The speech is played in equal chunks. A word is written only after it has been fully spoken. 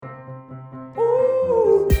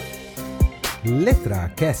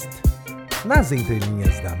LetraCast, nas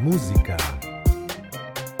entrelinhas da música.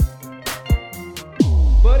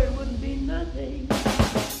 But it wouldn't be nothing.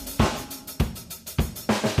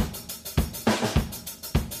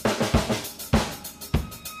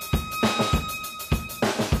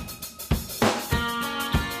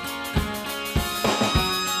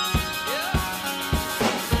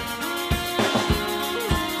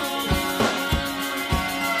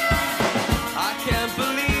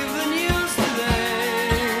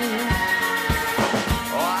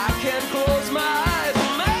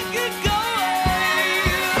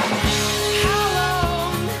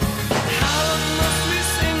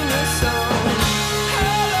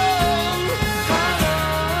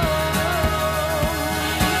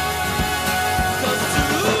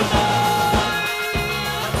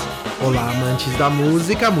 Olá, amantes da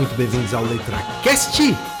música, muito bem-vindos ao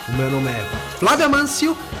LetraCast. O meu nome é Flávio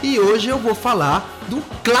Amâncio e hoje eu vou falar do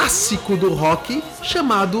clássico do rock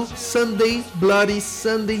chamado Sunday Bloody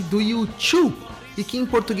Sunday do U2, e que em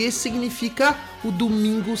português significa o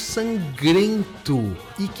Domingo Sangrento,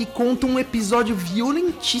 e que conta um episódio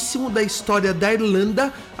violentíssimo da história da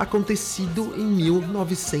Irlanda acontecido em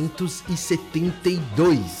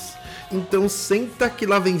 1972. Então senta que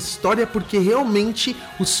lá vem história, porque realmente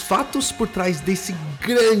os fatos por trás desse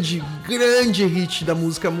grande hit da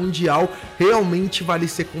música mundial realmente vale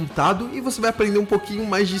ser contado, e você vai aprender um pouquinho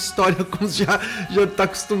mais de história, como já está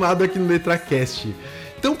acostumado aqui no LetraCast.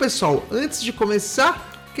 Então, pessoal, antes de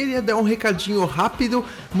começar, queria dar um recadinho rápido,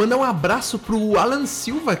 mandar um abraço pro Alan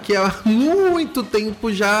Silva, que há muito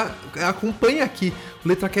tempo já acompanha aqui o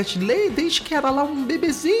LetraCast, desde que era lá um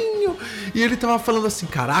bebezinho, e ele tava falando assim: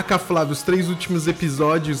 caraca, Flávio, os 3 últimos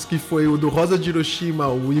episódios, que foi o do Rosa de Hiroshima,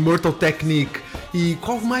 o Immortal Technique, e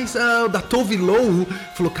qual mais? O da Tove Lo,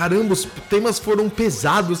 falou: caramba, os temas foram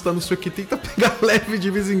pesados, tá, não sei o que, tenta pegar leve de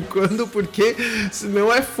vez em quando, porque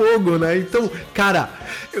senão é fogo, né? Então, cara,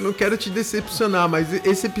 eu não quero te decepcionar, mas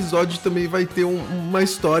esse episódio também vai ter uma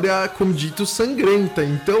história, como dito, sangrenta.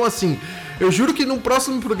 Então, assim, eu juro que no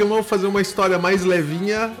próximo programa eu vou fazer uma história mais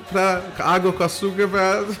levinha, pra água com açúcar,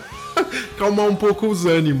 pra calmar um pouco os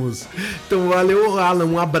ânimos. Então valeu, Alan,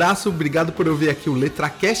 um abraço, obrigado por ouvir aqui o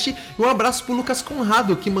LetraCast, e um abraço pro Lucas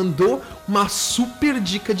Conrado, que mandou uma super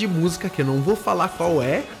dica de música, que eu não vou falar qual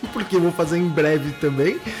é, porque eu vou fazer em breve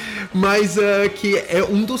também, mas que é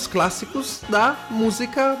um dos clássicos da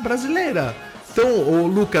música brasileira. Então,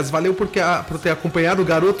 Lucas, valeu por ter acompanhado o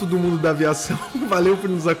garoto do mundo da aviação, valeu por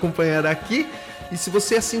nos acompanhar aqui. E se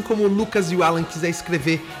você, assim como o Lucas e o Alan, quiser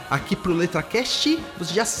escrever aqui pro LetraCast,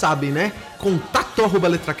 você já sabe, né?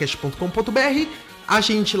 contato@letracast.com.br, a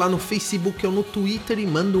gente lá no Facebook ou no Twitter, e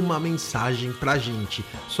manda uma mensagem pra gente.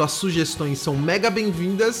 Suas sugestões são mega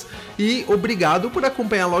bem-vindas, e obrigado por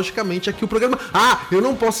acompanhar, logicamente, aqui o programa. Ah, eu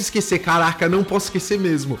não posso esquecer, caraca, não posso esquecer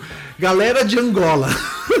mesmo. Galera de Angola.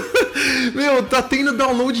 Meu, tá tendo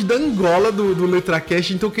download da Angola do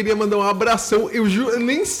LetraCast, então eu queria mandar um abração. Eu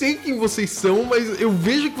nem sei quem vocês são, mas eu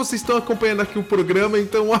vejo que vocês estão acompanhando aqui o programa,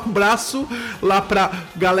 então um abraço lá pra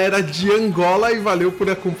galera de Angola, e valeu por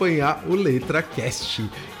acompanhar o LetraCast.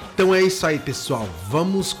 Então é isso aí, pessoal,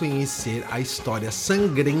 vamos conhecer a história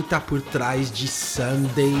sangrenta por trás de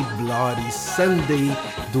Sunday Bloody Sunday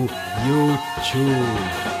do U2.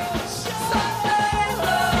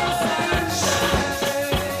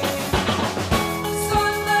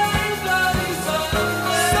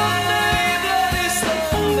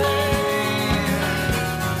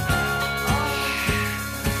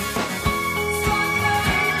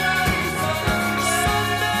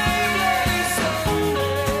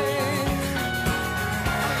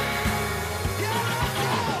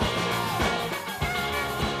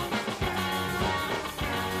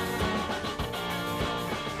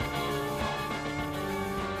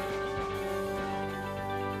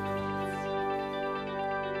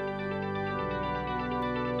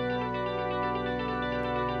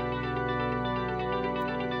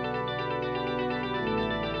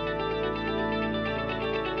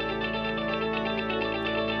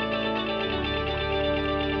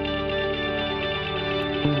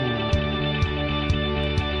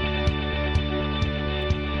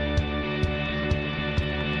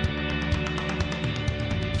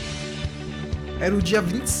 Era o dia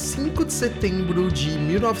 25 de setembro de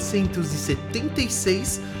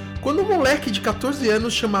 1976, quando um moleque de 14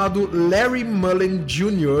 anos chamado Larry Mullen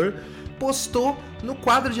Jr. postou no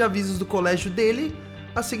quadro de avisos do colégio dele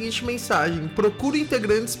a seguinte mensagem: procura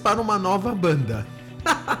integrantes para uma nova banda.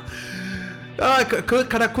 Ah,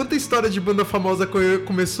 cara, quanta história de banda famosa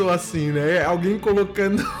começou assim, né? Alguém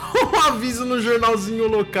colocando um aviso no jornalzinho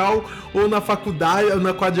local, ou na faculdade, ou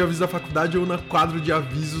na quadra de avisos da faculdade, ou na quadro de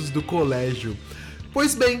avisos do colégio.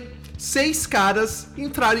 Pois bem, 6 caras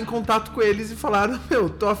entraram em contato com eles e falaram: meu,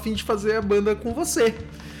 tô a fim de fazer a banda com você.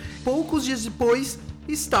 Poucos dias depois,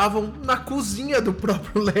 estavam na cozinha do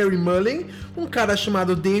próprio Larry Mullen, um cara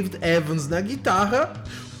chamado David Evans na guitarra,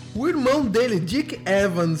 o irmão dele, Dick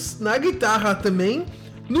Evans, na guitarra também,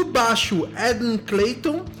 no baixo, Adam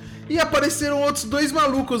Clayton, e apareceram outros 2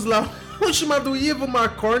 malucos lá, um chamado Ivo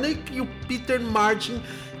McCormick e o Peter Martin,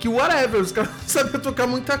 que whatever, os caras não sabiam tocar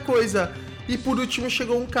muita coisa. E por último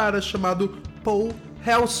chegou um cara chamado Paul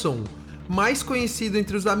Helson, mais conhecido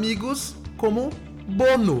entre os amigos como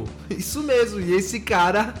Bono. Isso mesmo, e esse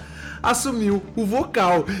cara assumiu o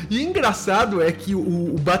vocal. E engraçado é que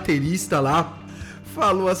o baterista lá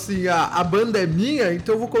falou assim: a banda é minha,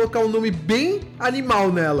 então eu vou colocar um nome bem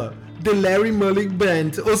animal nela, The Larry Mullen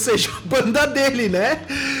Band, ou seja, a banda dele, né?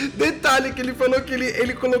 Detalhe que ele falou que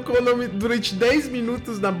ele colocou o nome durante 10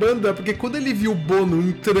 minutos na banda, porque quando ele viu o Bono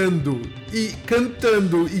entrando e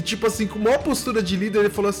cantando, e tipo assim, com maior postura de líder, ele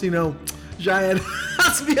falou assim: não, já era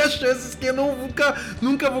as minhas chances, que eu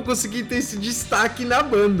nunca vou conseguir ter esse destaque na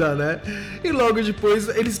banda, né? E logo depois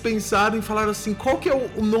eles pensaram e falaram assim: qual que é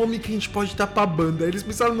o nome que a gente pode dar pra banda? Eles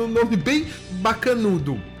pensaram num nome bem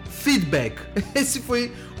bacanudo: Feedback. Esse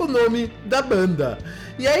foi o nome da banda.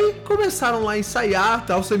 E aí começaram lá a ensaiar,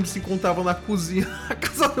 tal, sempre se encontravam na cozinha, na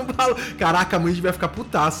casa do Paulo. Caraca, a mãe vai ficar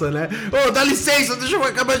putaça, né? Ô, dá licença, deixa eu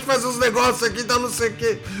acabar de fazer uns negócios aqui, tá, não sei o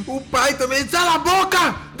quê. O pai também, cala a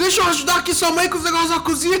boca! Deixa eu ajudar aqui sua mãe com os negócios da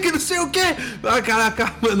cozinha, que não sei o quê. Ah,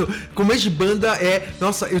 caraca, mano, começo de banda é...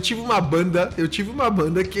 Nossa, eu tive uma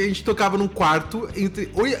banda que a gente tocava num quarto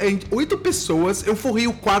entre 8 pessoas, eu forrei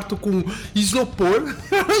o quarto com isopor,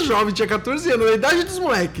 eu era jovem, tinha 14 anos, a idade dos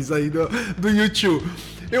moleques aí do YouTube.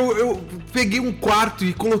 Eu peguei um quarto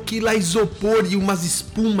e coloquei lá isopor e umas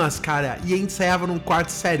espumas, cara, e a gente ensaiava num quarto,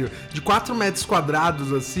 sério, de 4 metros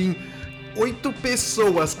quadrados, assim, 8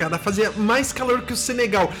 pessoas, cara, fazia mais calor que o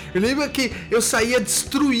Senegal. Eu lembro que eu saía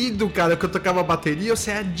destruído, cara, que eu tocava bateria, eu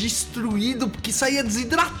saía destruído, porque saía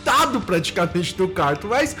desidratado praticamente do quarto,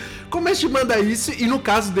 mas como a gente manda isso, e no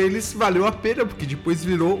caso deles valeu a pena, porque depois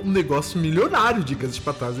virou um negócio milionário, diga-se de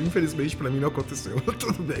passagem. Infelizmente pra mim não aconteceu,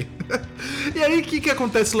 tudo bem. E aí o que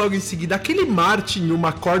acontece logo em seguida? Aquele Martin e o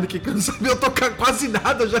McCormick, que não sabiam tocar quase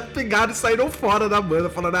nada, já pegaram e saíram fora da banda,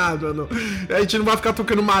 falando: ah, mano, a gente não vai ficar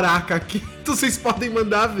tocando maraca aqui, então vocês podem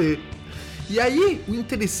mandar ver. E aí, o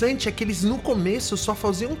interessante é que eles no começo só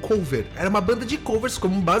faziam cover. Era uma banda de covers,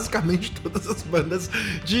 como basicamente todas as bandas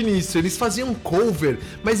de início. Eles faziam cover,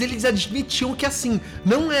 mas eles admitiam que assim,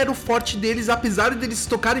 não era o forte deles, apesar deles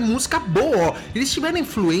tocarem música boa, ó. Eles tiveram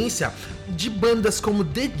influência de bandas como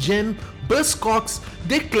The Jam, Buzzcocks,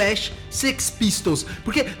 The Clash, Sex Pistols.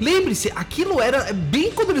 Porque, lembre-se, aquilo era,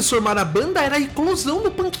 bem quando eles formaram a banda, era a eclosão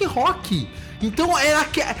do punk rock. Então era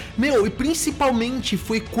que... Meu, e principalmente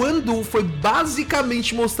foi quando foi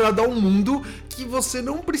basicamente mostrado ao mundo que você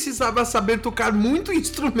não precisava saber tocar muito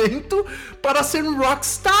instrumento para ser um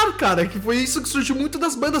rockstar, cara. Que foi isso que surgiu muito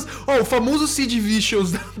das bandas. Ó, o famoso Sid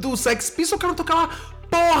Vicious do Sex Pistols, o cara não tocava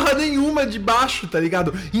porra nenhuma de baixo, tá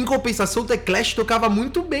ligado? Em compensação, o The Clash tocava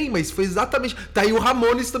muito bem, mas foi exatamente... Tá aí o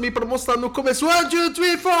Ramones também pra mostrar no começo. 1, 2,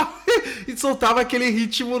 3, 4... E soltava aquele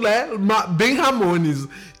ritmo, né? Bem Ramones.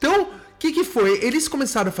 Então... O que foi? Eles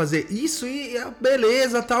começaram a fazer isso e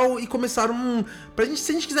beleza, tal, e começaram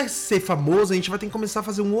se a gente quiser ser famoso, a gente vai ter que começar a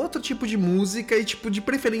fazer um outro tipo de música e tipo de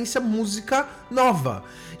preferência música nova.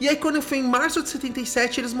 E aí quando foi em março de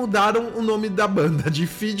 77, eles mudaram o nome da banda de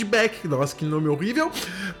Feedback, nossa, que nome horrível,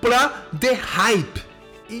 pra The Hype.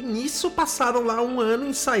 E nisso passaram lá um ano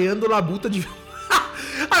ensaiando labuta de...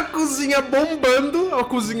 a cozinha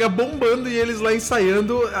bombando e eles lá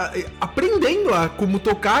ensaiando, aprendendo a como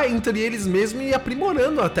tocar entre eles mesmos e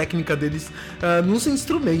aprimorando a técnica deles nos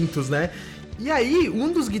instrumentos, né? E aí,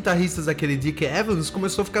 um dos guitarristas daquele Dick Evans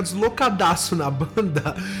começou a ficar deslocadaço na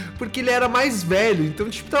banda, porque ele era mais velho, então,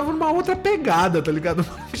 tipo, tava numa outra pegada, tá ligado?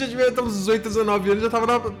 Já devia ter uns 18, 19 anos, já tava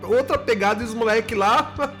na outra pegada e os moleques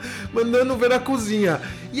lá mandando ver na cozinha.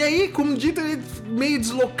 E aí, como dito, ele meio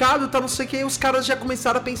deslocado, tá, não sei o que, os caras já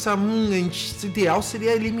começaram a pensar, o ideal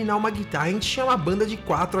seria eliminar uma guitarra, a gente tinha uma banda de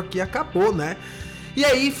 4 aqui e acabou, né? E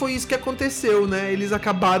aí foi isso que aconteceu, né? Eles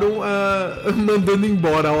acabaram mandando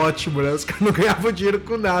embora, ótimo, né? Os caras não ganhavam dinheiro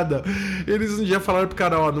com nada. Eles um dia falaram pro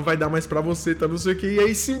cara, ó, não vai dar mais pra você, tá, não sei o que. E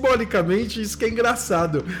aí, simbolicamente, isso que é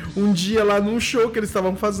engraçado. Um dia lá num show que eles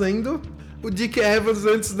estavam fazendo, o Dick Evans,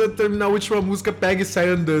 antes de terminar a última música, pega e sai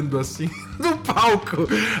andando, assim, no palco.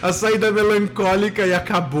 A saída melancólica e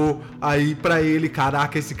acabou. Aí, pra ele,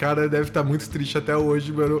 caraca, esse cara deve estar muito triste até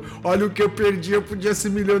hoje, mano. Olha o que eu perdi, eu podia ser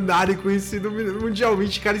milionário e conhecido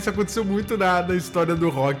mundialmente. Cara, isso aconteceu muito na história do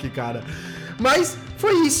rock, cara. Mas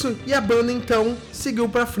foi isso. E a banda, então, seguiu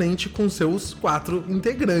pra frente com seus 4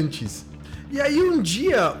 integrantes. E aí um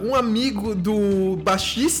dia, um amigo do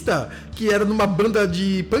baixista, que era numa banda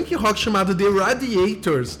de punk rock chamada The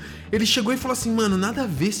Radiators, ele chegou e falou assim, mano, nada a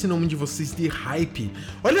ver esse nome de vocês, The Hype.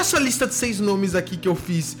 Olha essa lista de 6 nomes aqui que eu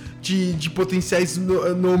fiz de potenciais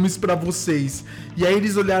nomes pra vocês. E aí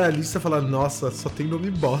eles olharam a lista e falaram, nossa, só tem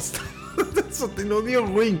nome bosta. Só tem nome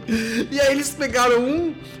ruim. E aí eles pegaram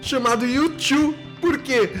um chamado U2. Por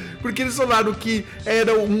quê? Porque eles falaram que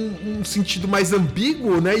era um sentido mais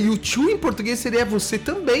ambíguo, né? E o "to" em português seria você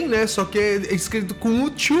também, né? Só que é escrito com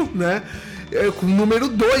o "to", né? Com o número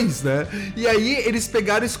 2, né? E aí eles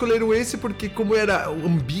pegaram e escolheram esse porque como era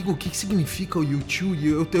ambíguo, o que significa o U2? E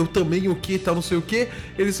eu também o que, tal, não sei o que.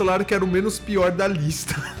 Eles falaram que era o menos pior da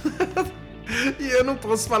lista. E eu não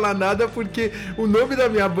posso falar nada porque o nome da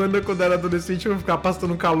minha banda, quando era adolescente, eu ia ficar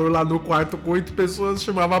passando calor lá no quarto com 8 pessoas,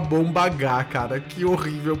 chamava Bomba H, cara. Que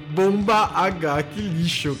horrível. Bomba H, que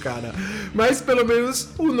lixo, cara. Mas pelo menos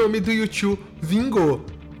o nome do U2 vingou.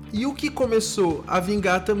 E o que começou a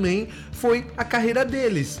vingar também foi a carreira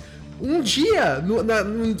deles. Um dia,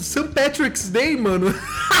 no St. Patrick's Day, mano.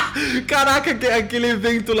 Caraca, aquele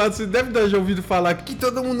evento lá, você deve ter já ouvido falar, que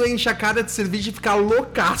todo mundo enche a cara de cerveja e fica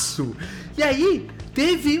loucaço. E aí,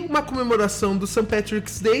 teve uma comemoração do St.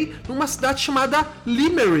 Patrick's Day numa cidade chamada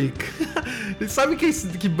Limerick. E sabe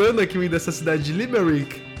que banda que vem dessa cidade de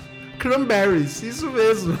Limerick? Cranberries, isso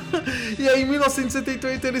mesmo. E aí, em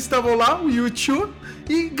 1978, eles estavam lá, o U2,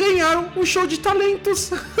 e ganharam um show de talentos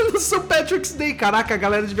no St. Patrick's Day. Caraca, a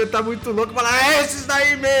galera devia estar muito louca, falar, esses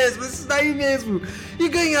daí mesmo. E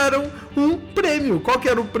ganharam um prêmio. Qual que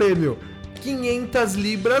era o prêmio? 500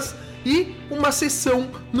 libras e uma sessão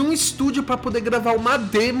num estúdio para poder gravar uma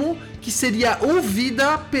demo que seria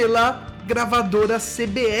ouvida pela gravadora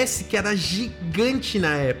CBS, que era gigante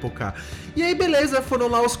na época. E aí beleza, foram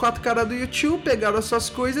lá os 4 caras do YouTube, pegaram as suas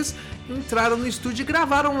coisas, entraram no estúdio e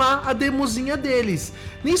gravaram lá a demozinha deles.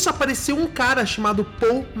 Nisso apareceu um cara chamado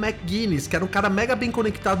Paul McGuinness, que era um cara mega bem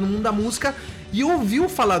conectado no mundo da música, e ouviu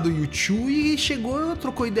falar do YouTube e chegou,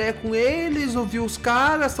 trocou ideia com eles, ouviu os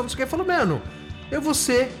caras, tal, não sei o que, e falou, mano, eu vou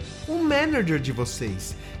ser o manager de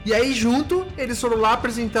vocês. E aí junto, eles foram lá,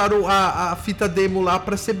 apresentaram a fita demo lá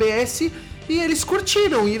pra CBS e eles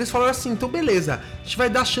curtiram. E eles falaram assim, então beleza, a gente vai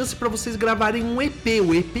dar chance pra vocês gravarem um EP.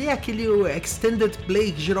 O EP é aquele Extended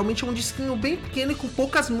Play, que geralmente é um disquinho bem pequeno e com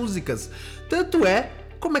poucas músicas. Tanto é,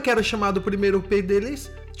 como é que era chamado o primeiro EP deles?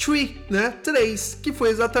 3, né? 3, que foi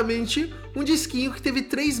exatamente um disquinho que teve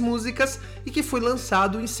 3 músicas e que foi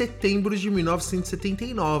lançado em setembro de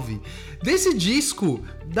 1979. Desse disco,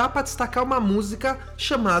 dá pra destacar uma música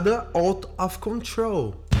chamada Out of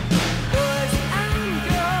Control.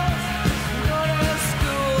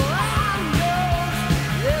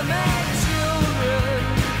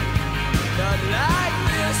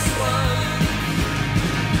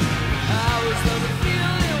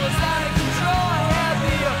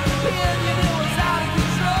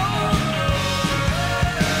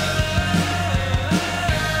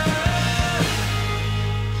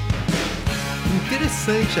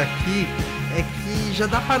 Interessante aqui é que já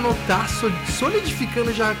dá pra notar,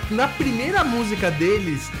 solidificando já na primeira música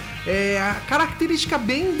deles, a característica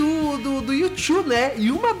bem do U2, né?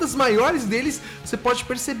 E uma das maiores deles, você pode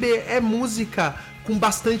perceber, é música com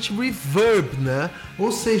bastante reverb, né?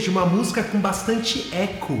 Ou seja, uma música com bastante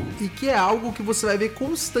eco, e que é algo que você vai ver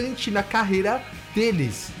constante na carreira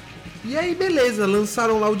deles. E aí, beleza,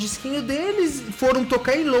 lançaram lá o disquinho deles, foram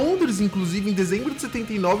tocar em Londres, inclusive, em dezembro de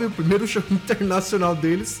 79, o primeiro show internacional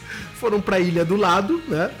deles, foram pra ilha do lado,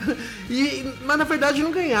 né? Mas, na verdade, não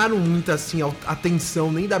ganharam muita, assim,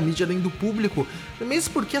 atenção nem da mídia, nem do público,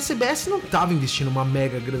 mesmo porque a CBS não tava investindo uma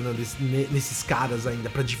mega grana nesses caras ainda,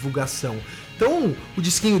 pra divulgação. Então, o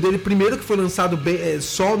disquinho dele, primeiro que foi lançado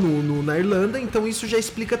só na Irlanda, então isso já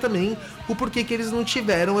explica também o porquê que eles não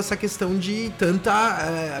tiveram essa questão de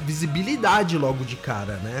tanta visibilidade logo de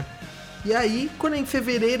cara, né? E aí, quando é em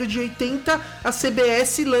fevereiro de 80, a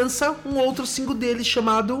CBS lança um outro single dele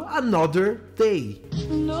chamado Another Day.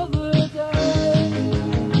 Another Day.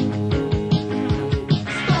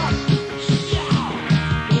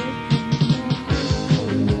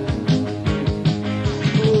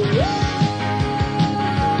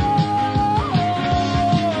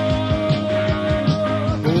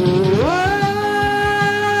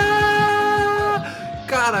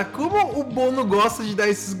 Como o Bono gosta de dar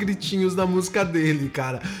esses gritinhos na música dele,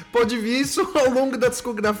 cara. Pode ver isso ao longo da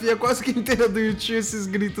discografia quase que inteira do YouTube, esses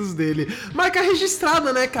gritos dele. Marca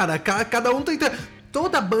registrada, né, cara? Cada um tenta...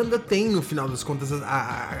 Toda banda tem, no final das contas,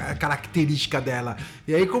 a característica dela.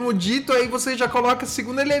 E aí, como dito, aí você já coloca o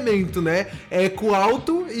segundo elemento, né? Eco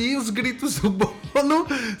alto e os gritos do Bono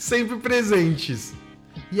sempre presentes.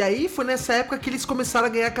 E aí foi nessa época que eles começaram a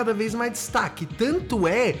ganhar cada vez mais destaque. Tanto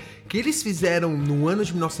é que eles fizeram, no ano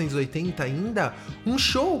de 1980 ainda, um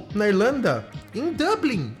show na Irlanda, em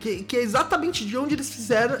Dublin, que é exatamente de onde eles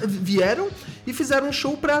vieram, e fizeram um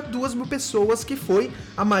show para 2.000 pessoas, que foi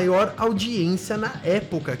a maior audiência na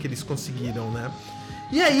época que eles conseguiram, né?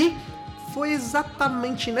 E aí, foi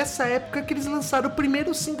exatamente nessa época que eles lançaram o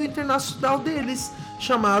primeiro single internacional deles,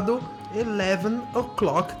 chamado 11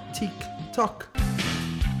 O'Clock Tick Tock.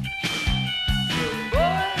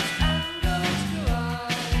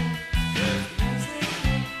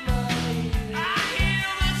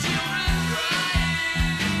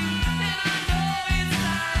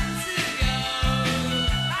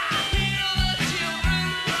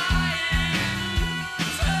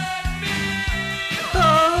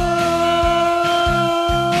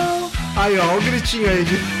 Aí, ó, o gritinho aí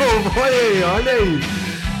de novo, olha aí.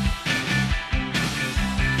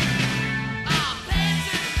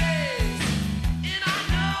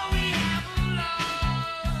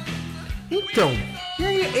 Então, e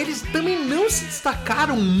aí, eles também não se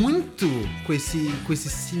destacaram muito com esse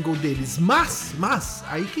single deles, mas,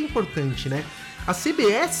 aí que é importante, né? A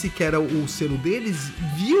CBS, que era o selo deles,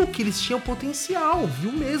 viu que eles tinham potencial,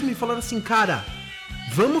 viu mesmo, e falaram assim, cara,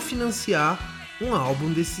 vamos financiar um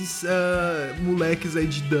álbum desses moleques aí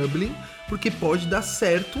de Dublin, porque pode dar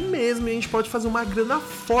certo mesmo e a gente pode fazer uma grana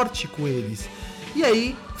forte com eles. E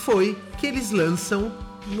aí foi que eles lançam,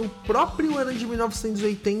 no próprio ano de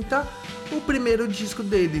 1980, o primeiro disco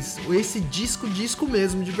deles, esse disco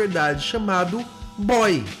mesmo de verdade, chamado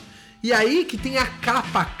Boy. E aí que tem a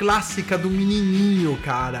capa clássica do menininho,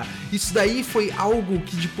 cara. Isso daí foi algo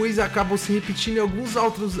que depois acabou se repetindo em alguns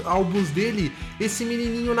outros álbuns dele. Esse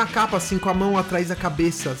menininho na capa, assim, com a mão atrás da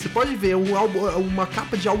cabeça. Você pode ver, uma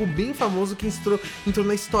capa de álbum bem famoso que entrou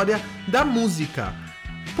na história da música.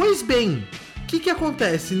 Pois bem, o que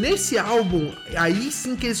acontece? Nesse álbum, aí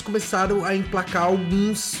sim que eles começaram a emplacar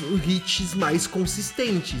alguns hits mais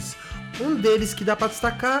consistentes. Um deles que dá pra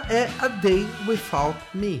destacar é A Day Without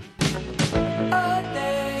Me. A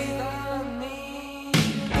day without me.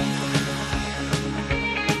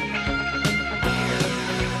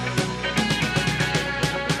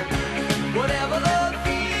 Whatever the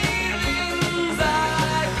feelings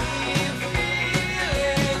I keep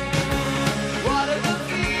feeling, what are the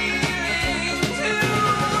feelings to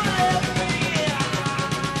let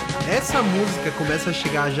me? Essa música começa a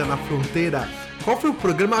chegar já na fronteira. Qual foi o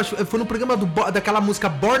programa? Foi no programa daquela música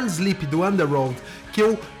Born Sleep, do Underworld, que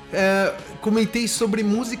eu comentei sobre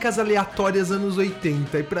músicas aleatórias anos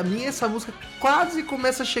 80. E pra mim essa música quase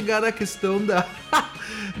começa a chegar na questão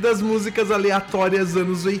das músicas aleatórias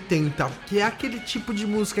anos 80. Que é aquele tipo de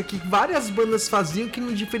música que várias bandas faziam que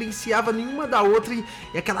não diferenciava nenhuma da outra. E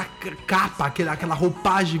aquela capa, aquela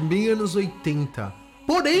roupagem bem anos 80.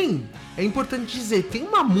 Porém, é importante dizer, tem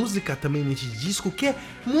uma música também nesse disco que é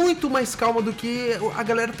muito mais calma do que a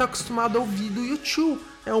galera tá acostumada a ouvir do YouTube.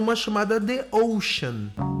 É uma chamada The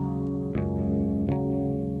Ocean.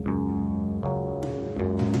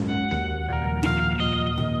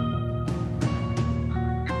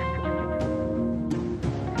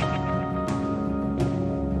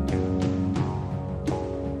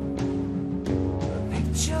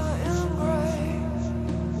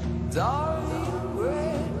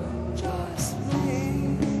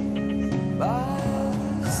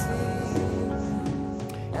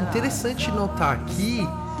 Interessante notar aqui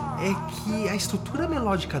é que a estrutura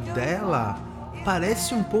melódica dela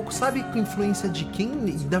parece um pouco, sabe, com influência de quem?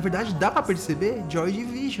 Na verdade dá pra perceber? Joy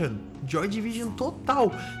Division. Joy Division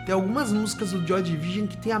total. Tem algumas músicas do Joy Division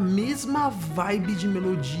que tem a mesma vibe de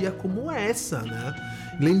melodia como essa, né?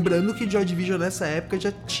 Lembrando que Joy Division nessa época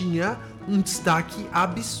já tinha um destaque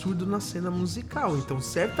absurdo na cena musical, então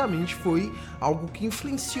certamente foi algo que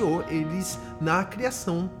influenciou eles na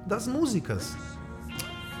criação das músicas.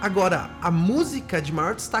 Agora, a música de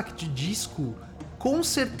maior destaque de disco, com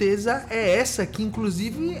certeza é essa que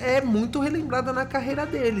inclusive é muito relembrada na carreira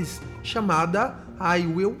deles, chamada I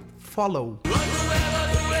Will Follow.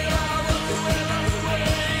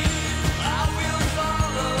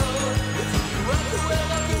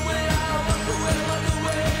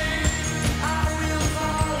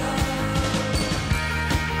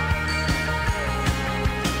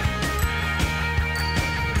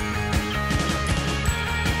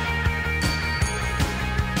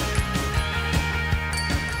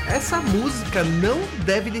 essa música não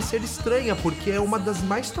deve lhe ser estranha, porque é uma das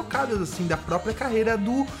mais tocadas, assim, da própria carreira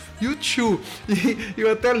do U2. E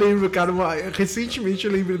eu até lembro, cara, recentemente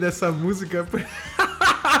eu lembrei dessa música.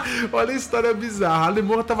 Olha a história bizarra. A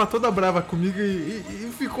alemã tava toda brava comigo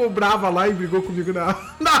e ficou brava lá e brigou comigo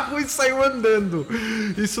na rua e saiu andando.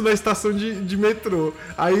 Isso na estação de metrô.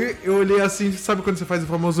 Aí eu olhei assim, sabe quando você faz o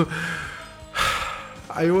famoso...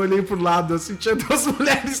 Aí eu olhei pro lado, assim, tinha duas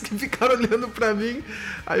mulheres que ficaram olhando pra mim.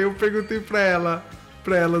 Aí eu perguntei pra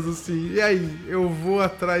elas assim, e aí, eu vou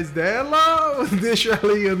atrás dela ou deixo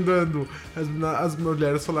ela ir andando? As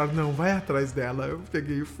mulheres falaram, não, vai atrás dela. Eu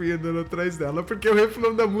peguei e fui andando atrás dela, porque o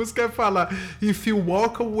refrão da música fala, if you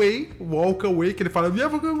walk away, que ele fala,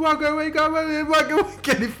 walk away,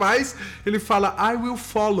 que ele fala, I will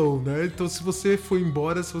follow, né? Então se você for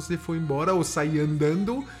embora ou sair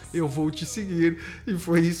andando, eu vou te seguir. E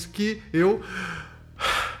foi isso que eu...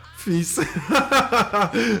 fiz.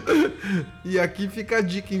 E aqui fica a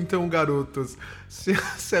dica então, garotos.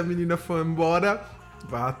 Se a menina for embora,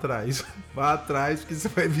 vá atrás, porque você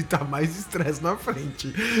vai evitar mais estresse na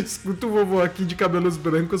frente. Escuta o vovô aqui de cabelos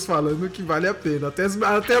brancos falando que vale a pena. Até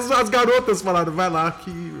as garotas falaram, vai lá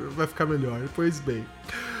que vai ficar melhor. Pois bem.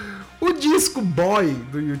 O disco Boy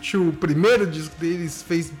do U2, o primeiro disco deles,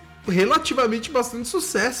 fez relativamente bastante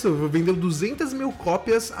sucesso, vendeu 200 mil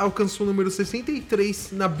cópias, alcançou o número 63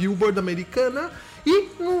 na Billboard americana e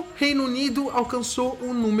no Reino Unido alcançou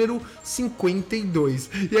o número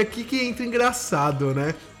 52. E aqui que entra engraçado,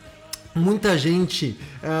 né? Muita gente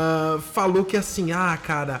falou que assim,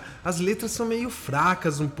 cara, as letras são meio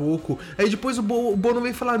fracas um pouco. Aí depois o Bono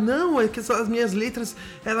veio falar, não, é que as minhas letras,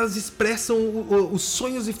 elas expressam os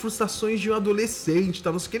sonhos e frustrações de um adolescente,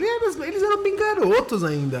 tá? Não sei o que. Eles eram bem garotos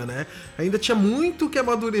ainda, né? Ainda tinha muito que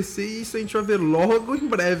amadurecer e isso a gente vai ver logo em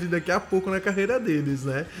breve, daqui a pouco na carreira deles,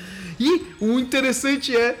 né? E o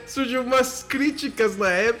interessante surgiu umas críticas na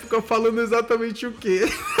época falando exatamente o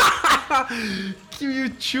quê? Que o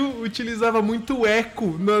U2 utilizava muito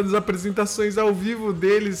eco nas apresentações ao vivo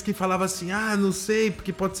deles, que falava assim, não sei,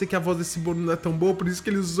 porque pode ser que a voz desse Bono não é tão boa, por isso que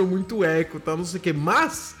eles usam muito eco, tal, não sei o que.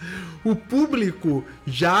 Mas o público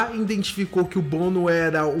já identificou que o Bono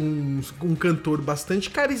era um cantor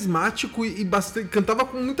bastante carismático e cantava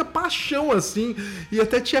com muita paixão, assim, e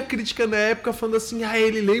até tinha crítica na época falando assim,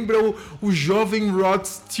 ele lembra o jovem Rod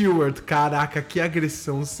Stewart. Caraca, que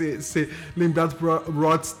agressão ser lembrado por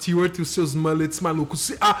Rod Stewart e os seus mullets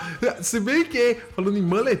malucos. Se bem que, falando em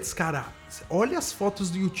mullets, cara, olha as fotos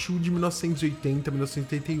do U2 de 1980,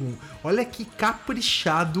 1981. Olha que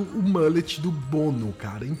caprichado o mullet do Bono,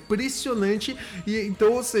 cara. Impressionante. E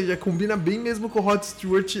então, ou seja, combina bem mesmo com o Rod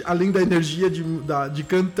Stewart, além da energia de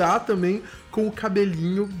cantar também, com o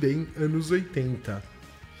cabelinho bem anos 80.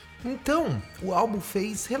 Então, o álbum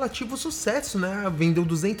fez relativo sucesso, né? Vendeu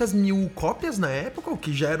 200 mil cópias na época, o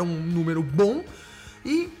que já era um número bom.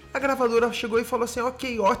 E a gravadora chegou e falou assim,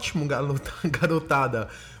 ok, ótimo, garotada.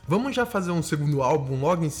 Vamos já fazer um segundo álbum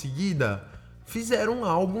logo em seguida? Fizeram um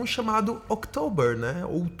álbum chamado October, né?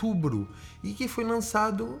 Outubro. E que foi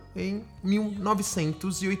lançado em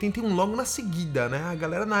 1981, logo na seguida, né? A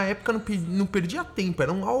galera na época não perdia tempo,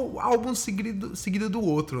 era um álbum seguido do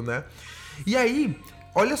outro, né? E aí...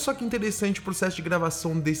 olha só que interessante o processo de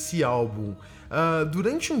gravação desse álbum.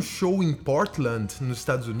 Durante um show em Portland, nos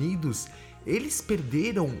Estados Unidos, eles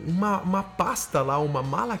perderam uma pasta lá, uma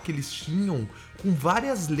mala que eles tinham com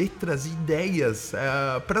várias letras e ideias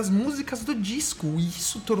para as músicas do disco. E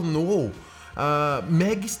isso tornou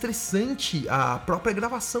mega estressante a própria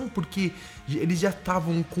gravação, porque eles já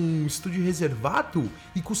estavam com um estúdio reservado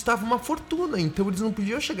e custava uma fortuna, então eles não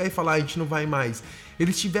podiam chegar e falar, a gente não vai mais.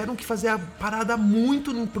 Eles tiveram que fazer a parada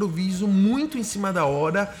muito no improviso, muito em cima da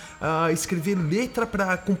hora, escrever letra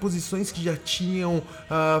para composições que já tinham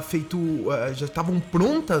já estavam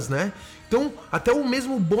prontas, né? Então, até o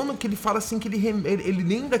mesmo Bono, que ele fala assim, que ele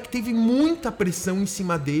lembra que teve muita pressão em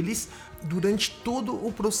cima deles durante todo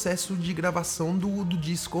o processo de gravação do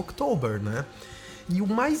disco October, né? E o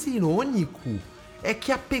mais irônico é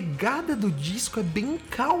que a pegada do disco é bem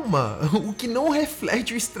calma, o que não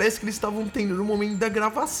reflete o estresse que eles estavam tendo no momento da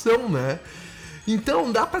gravação, né? Então,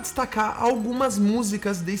 dá pra destacar algumas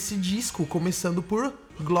músicas desse disco, começando por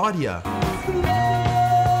Glória.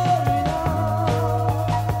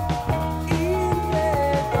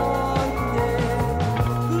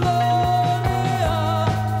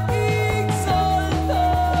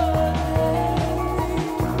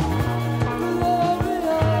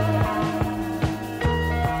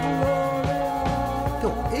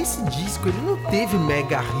 Ele não teve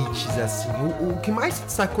mega hits assim. O que mais se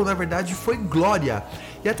destacou, na verdade, foi Glória.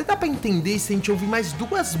 E até dá pra entender se a gente ouvir mais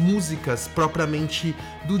duas músicas propriamente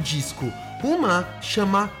do disco. Uma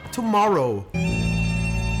chama Tomorrow.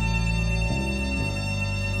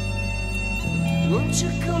 Won't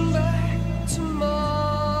you come back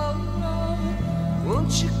tomorrow?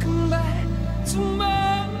 Won't you come back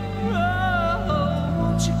tomorrow?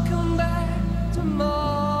 Won't you come back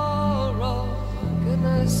tomorrow? Can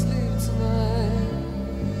I sleep tonight?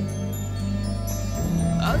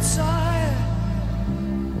 Outside,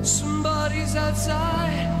 somebody's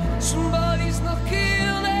outside, somebody's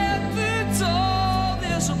knocking at the door.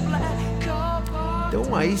 There's a black car.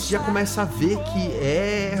 Então aí você já começa a ver que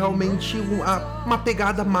é realmente uma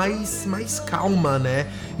pegada mais calma, né?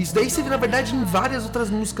 Isso daí você vê na verdade em várias outras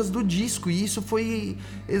músicas do disco, e isso foi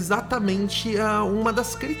exatamente uma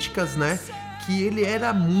das críticas, né? Que ele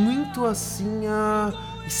era muito assim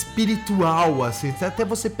espiritual, assim. Até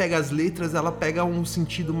você pega as letras, ela pega um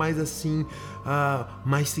sentido mais assim,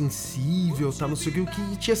 mais sensível, tá? Não sei o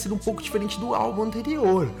que tinha sido um pouco diferente do álbum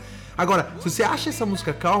anterior. Agora, se você acha essa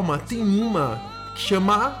música calma, tem uma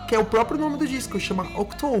que é o próprio nome do disco, chama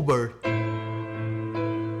October.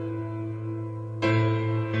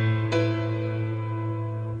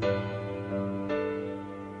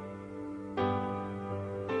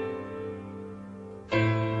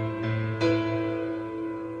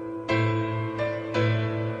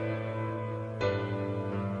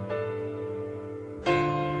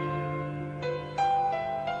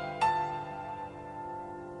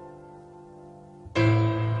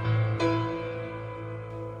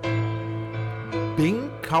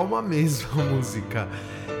 Bem calma mesmo a música.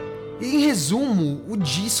 Em resumo, o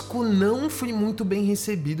disco não foi muito bem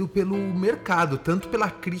recebido pelo mercado, tanto pela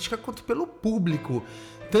crítica quanto pelo público.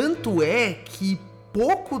 Tanto é que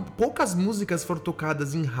poucas músicas foram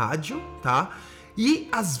tocadas em rádio, tá? E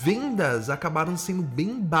as vendas acabaram sendo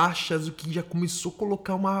bem baixas, o que já começou a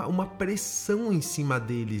colocar uma pressão em cima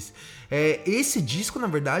deles. Esse disco, na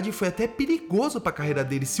verdade, foi até perigoso para a carreira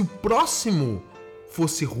deles. Se o próximo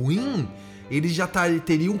fosse ruim, eles já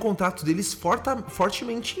teriam um contrato deles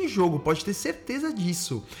fortemente em jogo, pode ter certeza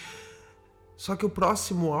disso. Só que o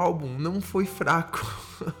próximo álbum não foi fraco.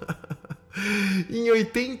 Em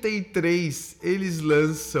 83, eles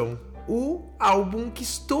lançam o álbum que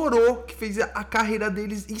estourou, que fez a carreira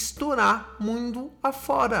deles estourar mundo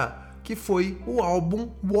afora, que foi o álbum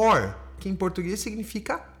War, que em português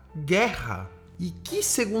significa guerra. E que,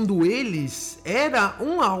 segundo eles, era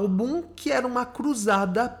um álbum que era uma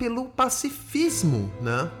cruzada pelo pacifismo,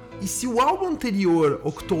 né? E se o álbum anterior,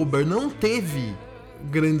 October, não teve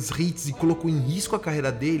grandes hits e colocou em risco a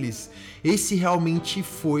carreira deles, esse realmente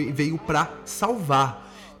veio para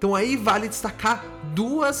salvar. Então aí vale destacar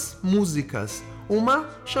duas músicas, uma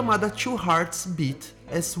chamada Two Hearts Beat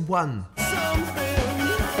as One.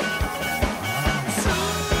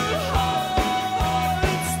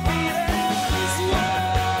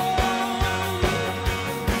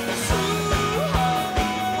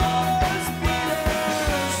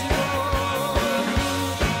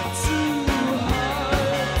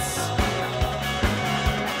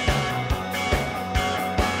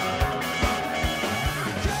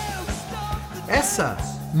 Essa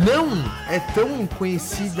não é tão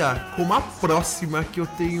conhecida como a próxima, que eu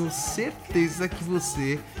tenho certeza que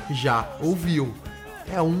você já ouviu.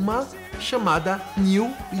 É uma chamada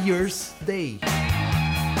New Year's Day.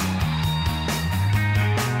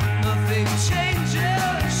 Nothing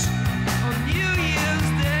changes on New Year's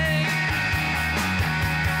Day.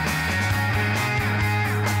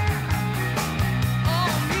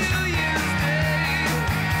 On New Year's Day,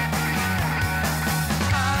 I will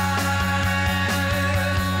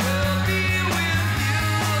be with you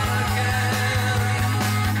again. I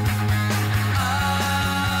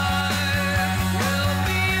will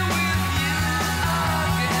be with you again.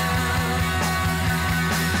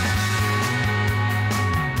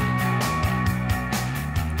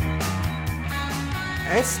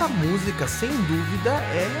 Essa música, sem dúvida,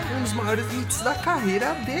 é um dos maiores hits da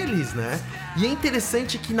carreira deles, né? E é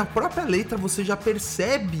interessante que na própria letra você já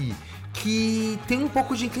percebe que tem um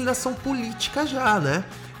pouco de inclinação política já, né?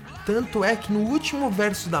 Tanto é que no último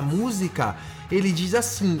verso da música, ele diz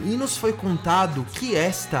assim: "E nos foi contado que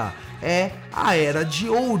esta é a Era de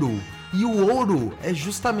Ouro, e o ouro é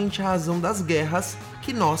justamente a razão das guerras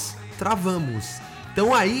que nós travamos."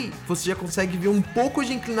 Então aí você já consegue ver um pouco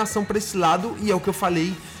de inclinação para esse lado, e é o que eu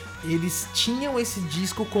falei, eles tinham esse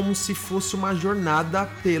disco como se fosse uma jornada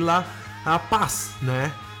pela paz,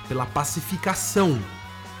 né? Pela pacificação.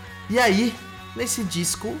 E aí, nesse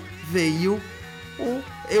disco veio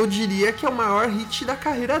eu diria que é o maior hit da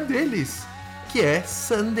carreira deles, que é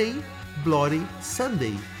Sunday, Bloody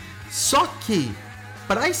Sunday. Só que,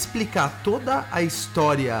 para explicar toda a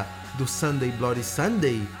história do Sunday Bloody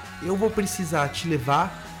Sunday, eu vou precisar te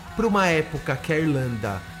levar para uma época que a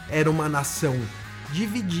Irlanda era uma nação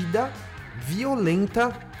dividida,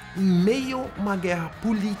 violenta, em meio a uma guerra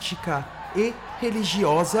política e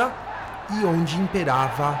religiosa e onde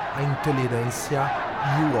imperava a intolerância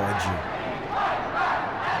e o ódio.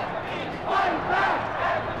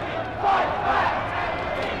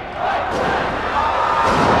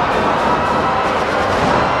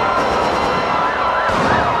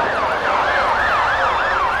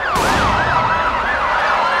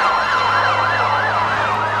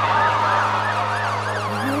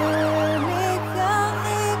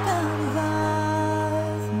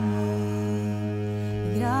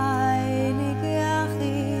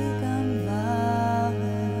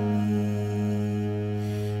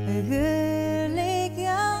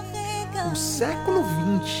 O século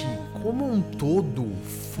XX, como um todo,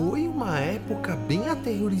 foi uma época bem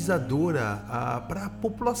aterrorizadora para a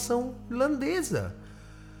população irlandesa.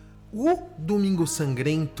 O Domingo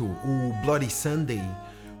Sangrento, o Bloody Sunday,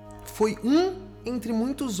 foi um entre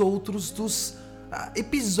muitos outros dos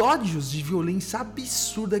episódios de violência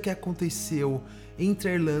absurda que aconteceu entre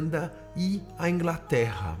a Irlanda e a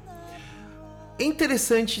Inglaterra. É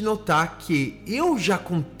interessante notar que eu já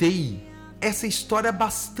contei essa história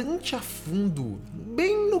bastante a fundo,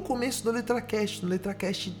 bem no começo do LetraCast, no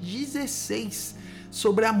LetraCast 16,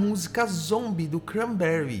 sobre a música Zombie do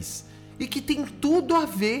Cranberries, e que tem tudo a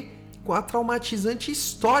ver com a traumatizante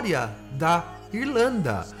história da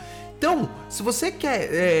Irlanda. Então, se você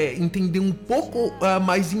quer entender um pouco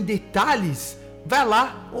mais em detalhes, vai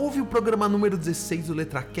lá, ouve o programa número 16 do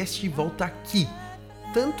LetraCast e volta aqui.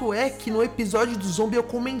 Tanto é que no episódio do Zombie eu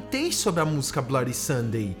comentei sobre a música Bloody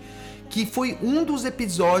Sunday, que foi um dos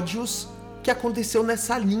episódios que aconteceu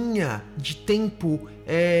nessa linha de tempo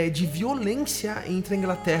de violência entre a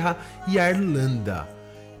Inglaterra e a Irlanda.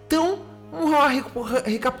 Então, uma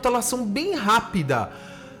recapitulação bem rápida.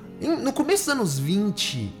 No começo dos anos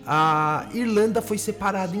 20, a Irlanda foi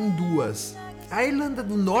separada em duas. A Irlanda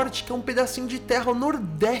do Norte, que é um pedacinho de terra ao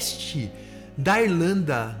nordeste da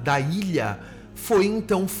Irlanda, da ilha, foi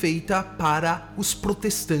então feita para os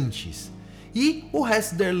protestantes. E o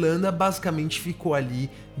resto da Irlanda basicamente ficou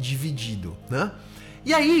ali dividido, né?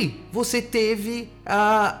 E aí você teve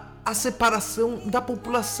a separação da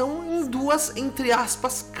população em duas, entre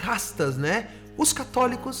aspas, castas, né? Os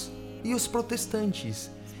católicos e os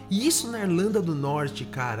protestantes. E isso na Irlanda do Norte,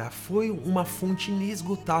 cara, foi uma fonte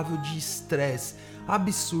inesgotável de estresse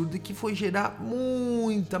absurdo que foi gerar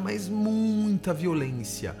muita, mas muita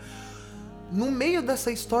violência. No meio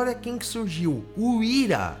dessa história, quem que surgiu? O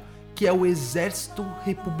IRA, que é o Exército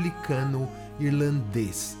Republicano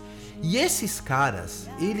Irlandês. E esses caras,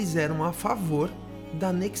 eles eram a favor da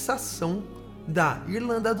anexação da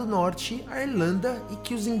Irlanda do Norte à Irlanda e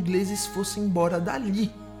que os ingleses fossem embora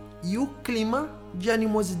dali. E o clima de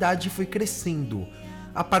animosidade foi crescendo.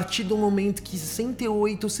 A partir do momento que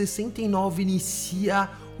 68, 69 inicia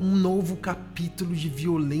um novo capítulo de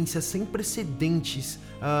violência sem precedentes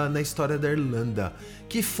na história da Irlanda,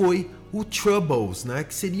 que foi o Troubles, né?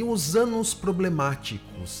 Que seriam os anos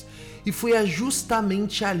problemáticos. E foi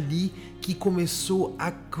justamente ali que começou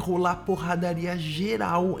a rolar porradaria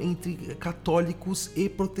geral entre católicos e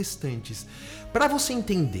protestantes. Para você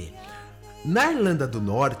entender, na Irlanda do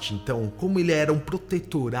Norte, então, como ele era um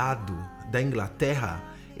protetorado da Inglaterra,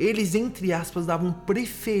 eles, entre aspas, davam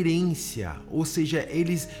preferência, ou seja,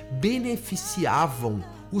 eles beneficiavam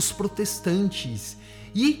os protestantes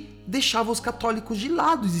e deixavam os católicos de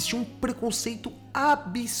lado. Existia um preconceito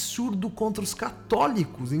absurdo contra os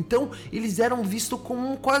católicos, então eles eram vistos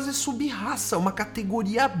como quase sub-raça, uma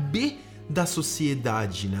categoria B da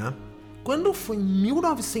sociedade, né? Quando foi em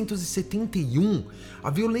 1971,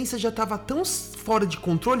 a violência já estava tão fora de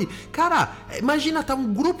controle. Cara, imagina, tá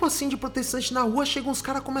um grupo assim de protestantes na rua, chegam os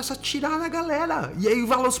caras, começam a atirar na galera. E aí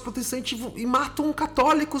vai lá os protestantes e matam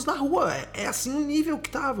católicos na rua. É assim o nível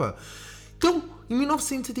que tava. Então, em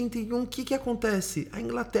 1971, o que acontece? A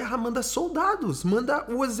Inglaterra manda soldados, manda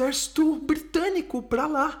o exército britânico pra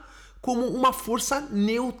lá, como uma força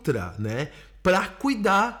neutra, né? Pra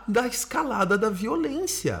cuidar da escalada da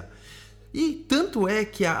violência. E tanto é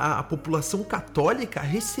que a população católica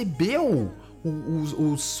recebeu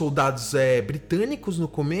os soldados britânicos no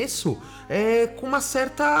começo com uma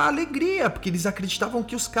certa alegria, porque eles acreditavam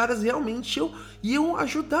que os caras realmente iam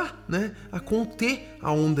ajudar, né, a conter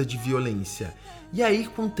a onda de violência. E aí,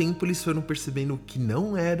 com o tempo, eles foram percebendo que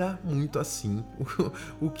não era muito assim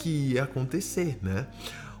o que ia acontecer, né?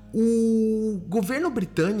 O governo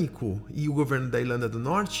britânico e o governo da Irlanda do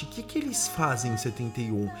Norte, o que eles fazem em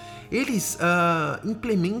 71? Eles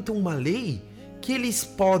implementam uma lei que eles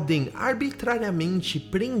podem arbitrariamente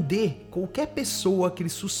prender qualquer pessoa que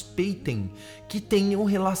eles suspeitem que tenham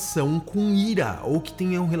relação com IRA ou que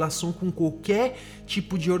tenham relação com qualquer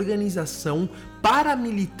tipo de organização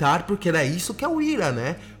paramilitar, porque era isso que é o IRA,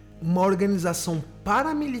 né? Uma organização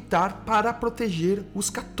paramilitar para proteger os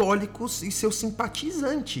católicos e seus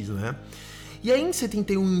simpatizantes, né? E aí em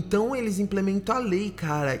 71, então, eles implementam a lei,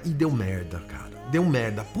 cara, e deu merda, cara. Deu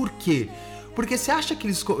merda. Por quê? Porque você acha que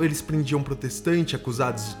eles prendiam protestante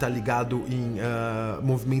acusados de estar ligado em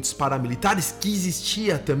movimentos paramilitares, que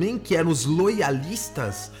existia também, que eram os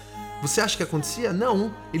loyalistas? Você acha que acontecia?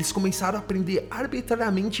 Não. Eles começaram a prender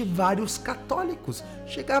arbitrariamente vários católicos.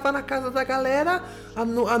 Chegava na casa da galera,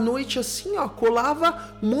 à noite assim, ó,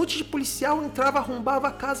 colava, um monte de policial entrava, arrombava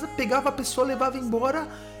a casa, pegava a pessoa, levava embora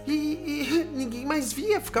e ninguém mais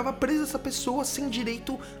via. Ficava presa essa pessoa sem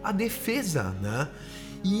direito à defesa, né?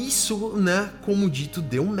 E isso, né, como dito,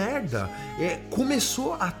 deu merda.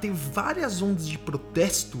 Começou a ter várias ondas de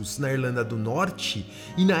protestos na Irlanda do Norte,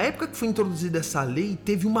 e na época que foi introduzida essa lei,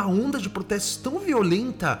 teve uma onda de protestos tão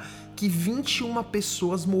violenta que 21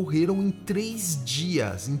 pessoas morreram em 3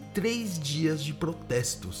 dias de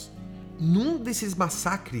protestos. Num desses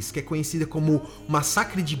massacres, que é conhecido como o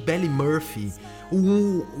Massacre de Ballymurphy,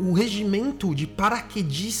 o regimento de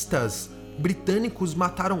paraquedistas britânicos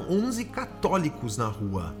mataram 11 católicos na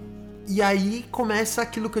rua. E aí começa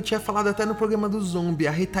aquilo que eu tinha falado até no programa do Zombie,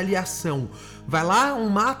 a retaliação. Vai lá,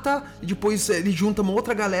 mata, e depois ele junta uma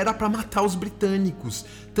outra galera pra matar os britânicos.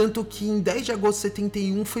 Tanto que em 10 de agosto de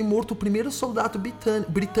 71 foi morto o primeiro soldado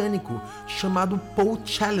britânico, chamado Paul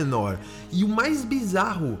Challenor. E o mais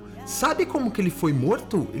bizarro, sabe como que ele foi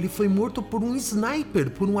morto? Ele foi morto por um sniper,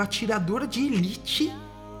 por um atirador de elite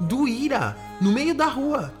do IRA, no meio da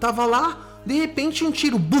rua. Tava lá, de repente um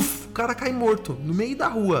tiro, buf, o cara cai morto, no meio da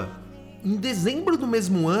rua. Em dezembro do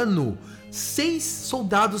mesmo ano, 6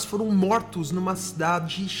 soldados foram mortos numa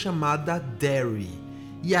cidade chamada Derry.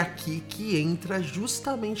 E aqui que entra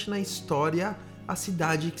justamente na história a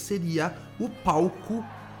cidade que seria o palco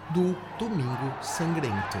do Domingo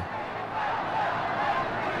Sangrento.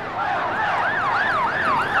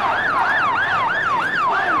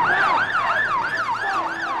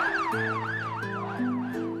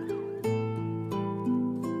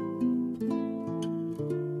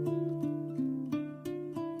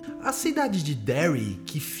 A cidade de Derry,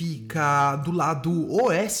 que fica do lado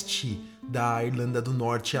oeste da Irlanda do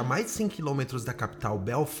Norte, a mais de 100 km da capital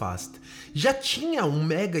Belfast, já tinha um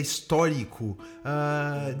mega histórico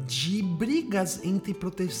de brigas entre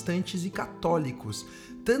protestantes e católicos.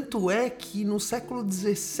 Tanto é que no século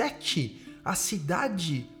XVII a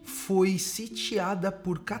cidade foi sitiada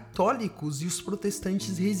por católicos e os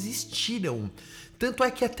protestantes resistiram. Tanto é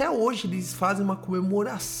que até hoje eles fazem uma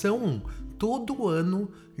comemoração todo ano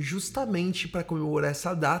justamente para comemorar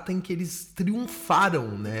essa data em que eles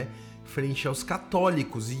triunfaram, né, frente aos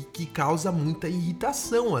católicos, e que causa muita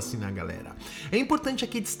irritação assim na galera. É importante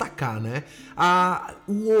aqui destacar, né,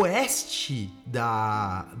 o oeste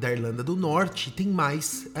da Irlanda do Norte tem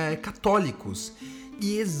mais católicos,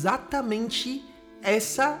 e exatamente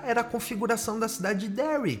essa era a configuração da cidade de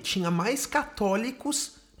Derry. Tinha mais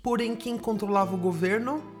católicos, porém quem controlava o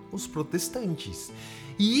governo? Os protestantes.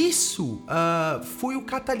 E isso foi o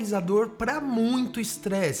catalisador para muito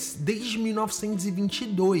estresse desde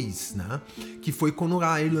 1922, né? Que foi quando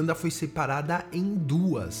a Irlanda foi separada em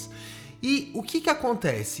duas. E o que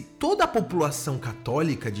acontece? Toda a população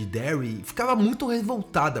católica de Derry ficava muito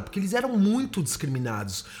revoltada, porque eles eram muito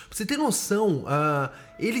discriminados. Pra você ter noção,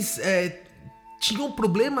 eles tinham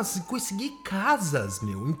problemas em conseguir casas,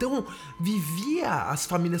 meu. Então, vivia as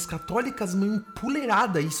famílias católicas meio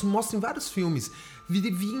empoleirada. Isso mostra em vários filmes.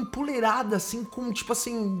 Vivia empoleirada, assim, com,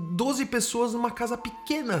 12 pessoas numa casa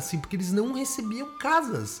pequena, assim, porque eles não recebiam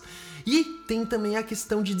casas. E tem também a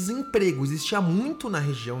questão de desemprego. Existia muito na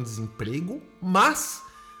região desemprego, mas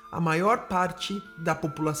a maior parte da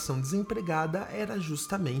população desempregada era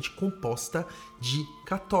justamente composta de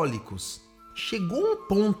católicos. Chegou um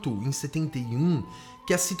ponto em 71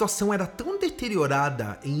 que a situação era tão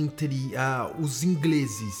deteriorada entre os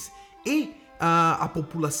ingleses e a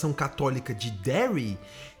população católica de Derry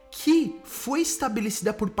que foi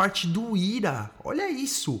estabelecida por parte do IRA. Olha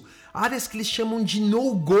isso, áreas que eles chamam de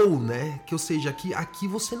no-go, né? Que, ou seja, aqui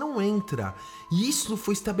você não entra. E isso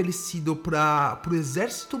foi estabelecido para o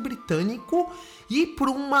exército britânico e por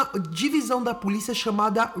uma divisão da polícia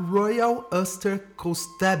chamada Royal Ulster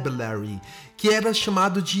Constabulary, que era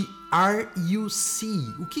chamado de RUC.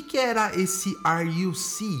 O que era esse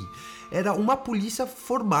RUC? Era uma polícia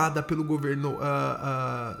formada pelo governo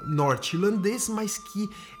norte-irlandês, mas que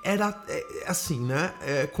era assim, né?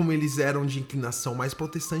 Como eles eram de inclinação mais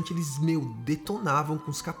protestante, eles, detonavam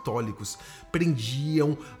com os católicos.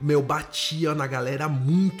 Prendiam, batiam na galera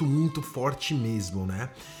muito, muito forte mesmo, né?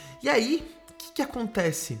 E aí, o que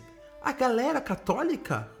acontece? A galera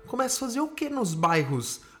católica começa a fazer o que nos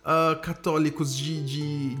bairros católicos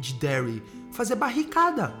de Derry? Fazer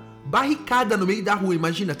barricada no meio da rua.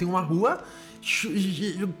 Imagina, tem uma rua,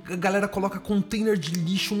 a galera coloca container de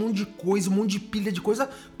lixo, um monte de coisa, um monte de pilha de coisa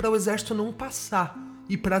para o exército não passar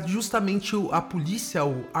e para justamente a polícia,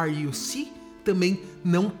 o RUC, também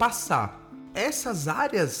não passar. Essas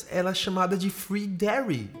áreas, ela é chamada de Free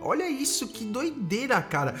Derry. Olha isso, que doideira,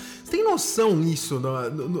 cara. Você tem noção isso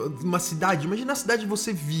numa cidade? Imagina a cidade que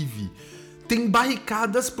você vive. Tem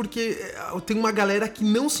barricadas porque tem uma galera que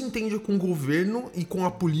não se entende com o governo e com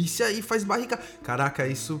a polícia e faz barricada. Caraca,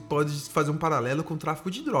 isso pode fazer um paralelo com o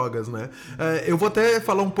tráfico de drogas, né? Eu vou até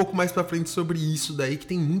falar um pouco mais pra frente sobre isso daí, que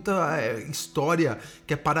tem muita história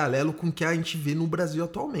que é paralelo com o que a gente vê no Brasil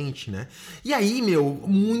atualmente, né? E aí,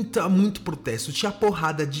 muito protesto. Tinha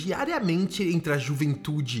porrada diariamente entre a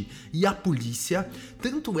juventude e a polícia.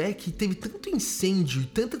 Tanto é que teve tanto incêndio e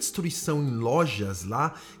tanta destruição em lojas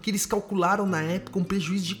lá, que eles calcularam na época um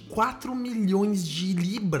prejuízo de 4 milhões de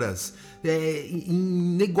libras em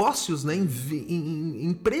negócios, né, em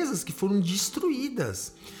empresas que foram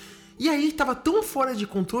destruídas. E aí estava tão fora de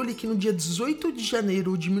controle que no dia 18 de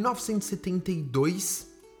janeiro de 1972,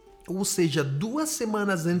 ou seja, 2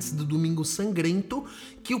 semanas antes do Domingo Sangrento,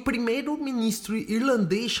 que o primeiro-ministro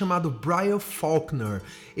irlandês chamado Brian Faulkner,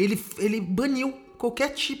 ele baniu qualquer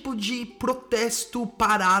tipo de protesto,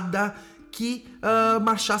 parada que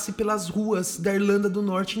marchasse pelas ruas da Irlanda do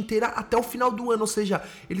Norte inteira até o final do ano. Ou seja,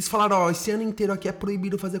 eles falaram, esse ano inteiro aqui é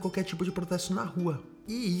proibido fazer qualquer tipo de protesto na rua.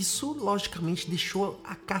 E isso, logicamente, deixou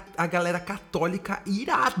a galera católica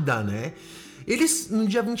irada, né? Eles, no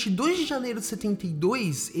dia 22 de janeiro de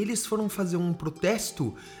 72, eles foram fazer um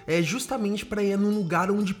protesto justamente para ir num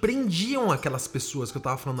lugar onde prendiam aquelas pessoas que eu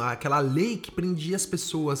tava falando, aquela lei que prendia as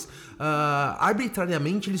pessoas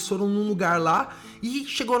arbitrariamente. Eles foram num lugar lá e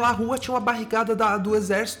chegou lá na rua, tinha uma barricada do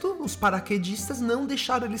exército, os paraquedistas não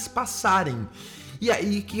deixaram eles passarem. E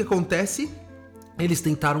aí, o que acontece? Eles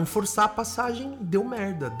tentaram forçar a passagem, deu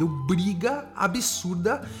merda, deu briga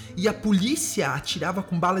absurda e a polícia atirava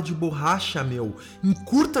com bala de borracha, em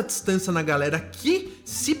curta distância na galera, que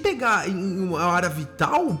se pegar em uma área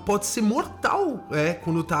vital pode ser mortal,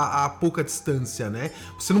 quando tá a pouca distância, né?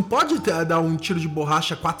 Você não pode dar um tiro de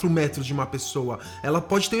borracha a 4 metros de uma pessoa, ela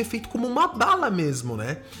pode ter um efeito como uma bala mesmo,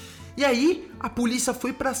 né? E aí, a polícia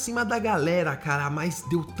foi pra cima da galera, cara, mas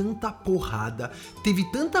deu tanta porrada, teve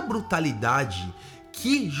tanta brutalidade,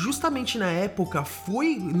 que justamente na época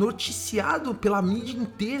foi noticiado pela mídia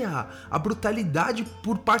inteira a brutalidade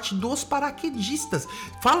por parte dos paraquedistas.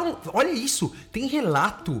 Olha isso, tem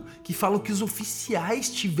relato que falam que os oficiais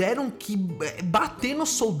tiveram que bater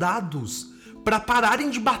nos soldados pra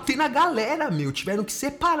pararem de bater na galera, tiveram que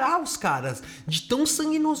separar os caras de tão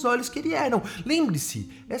sangue nos olhos que eles eram.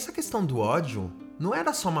 Lembre-se, essa questão do ódio não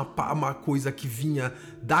era só uma coisa que vinha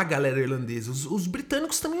da galera irlandesa. Os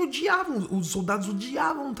britânicos também odiavam, os soldados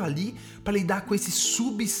odiavam estar ali pra lidar com esses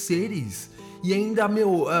subseres e ainda,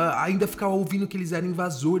 ainda ficava ouvindo que eles eram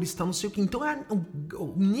invasores, tal, não sei o que. Então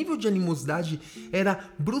o nível de animosidade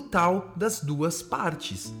era brutal das duas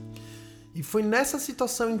partes. E foi nessa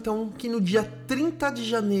situação, então, que no dia 30 de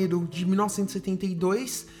janeiro de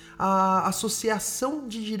 1972, a Associação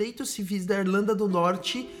de Direitos Civis da Irlanda do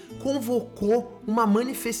Norte convocou uma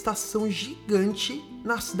manifestação gigante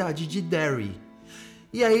na cidade de Derry.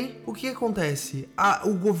 E aí, o que acontece?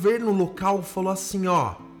 O governo local falou assim,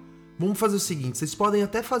 vamos fazer o seguinte, vocês podem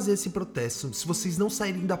até fazer esse protesto se vocês não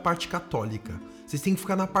saírem da parte católica. Vocês têm que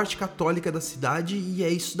ficar na parte católica da cidade e é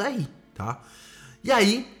isso daí, tá? E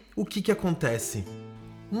aí, o que acontece?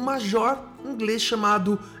 Um major inglês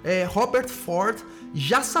chamado Robert Ford,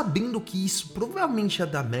 já sabendo que isso provavelmente ia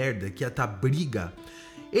dar merda, que ia dar briga,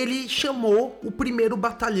 ele chamou o primeiro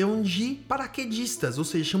batalhão de paraquedistas, ou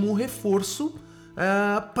seja, chamou um reforço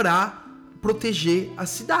para proteger a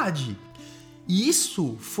cidade. E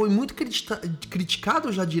isso foi muito criticado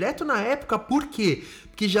já direto na época, por quê?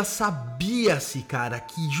 Porque já sabia-se, cara,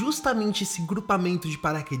 que justamente esse grupamento de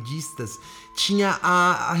paraquedistas tinha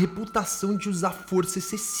a reputação de usar força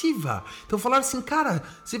excessiva. Então falaram assim, cara,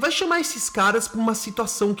 você vai chamar esses caras pra uma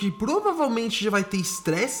situação que provavelmente já vai ter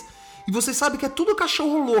estresse, e você sabe que é tudo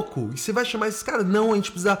cachorro louco. E você vai chamar esses caras? Não, a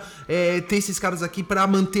gente precisa ter esses caras aqui pra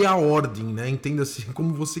manter a ordem, né? Entenda assim,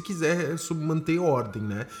 como você quiser manter a ordem,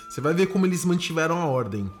 né? Você vai ver como eles mantiveram a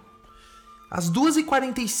ordem. Às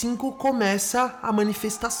 2h45 começa a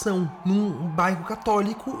manifestação num bairro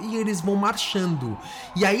católico e eles vão marchando.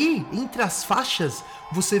 E aí, entre as faixas,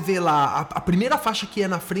 você vê lá, a primeira faixa que é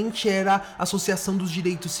na frente era a Associação dos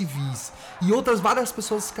Direitos Civis. E outras várias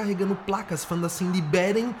pessoas carregando placas falando assim,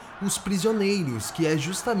 liberem os prisioneiros, que é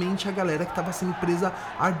justamente a galera que estava sendo presa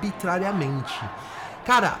arbitrariamente.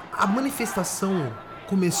 Cara, a manifestação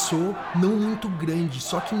começou não muito grande,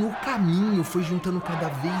 só que no caminho foi juntando cada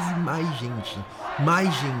vez mais gente,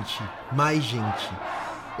 mais gente, mais gente.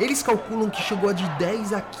 Eles calculam que chegou a de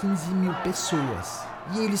 10 a 15 mil pessoas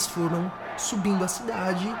e eles foram subindo a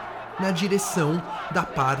cidade na direção da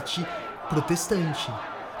parte protestante.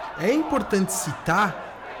 É importante citar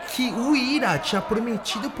que o IRA tinha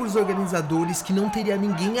prometido para os organizadores que não teria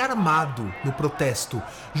ninguém armado no protesto,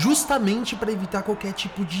 justamente para evitar qualquer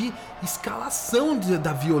tipo de escalação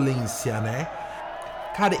da violência, né?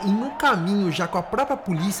 Cara, e no caminho, já com a própria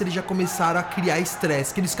polícia, eles já começaram a criar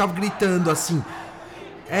estresse, que eles ficavam gritando assim,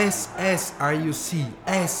 SSRUC,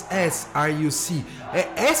 SSRUC.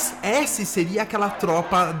 SS seria aquela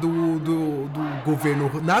tropa do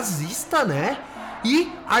governo nazista, né?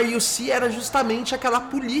 E a RUC era justamente aquela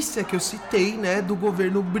polícia que eu citei, né, do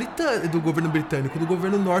governo britânico, do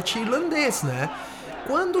governo norte-irlandês, né?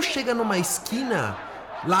 Quando chega numa esquina,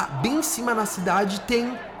 lá bem em cima na cidade,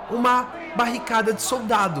 tem uma barricada de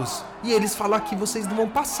soldados. E eles falam que vocês não vão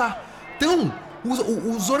passar. Então,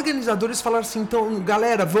 os organizadores falaram assim, então,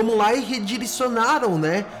 galera, vamos lá, e redirecionaram,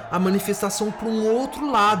 né, a manifestação para um outro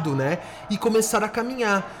lado, né, e começaram a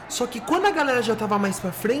caminhar. Só que quando a galera já estava mais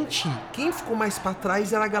para frente, quem ficou mais para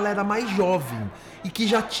trás era a galera mais jovem e que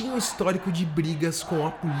já tinha um histórico de brigas com a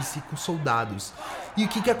polícia e com soldados. E o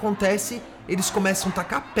que acontece? Eles começam a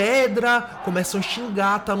tacar pedra, começam a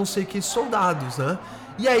xingar, tá, não sei o que, soldados, né?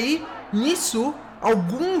 E aí, nisso,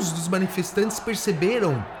 alguns dos manifestantes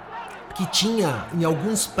perceberam que tinha em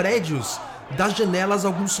alguns prédios das janelas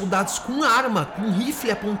alguns soldados com arma, com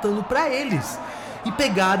rifle apontando para eles, e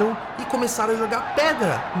pegaram e começaram a jogar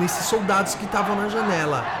pedra nesses soldados que estavam na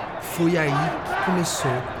janela. Foi aí que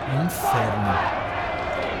começou o inferno.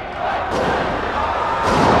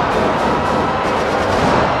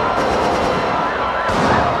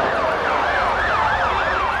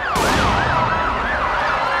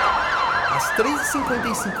 Às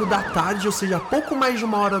 3h55 da tarde, ou seja, pouco mais de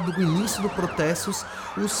uma hora do início do protestos,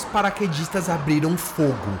 os paraquedistas abriram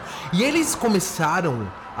fogo. E eles começaram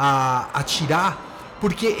a atirar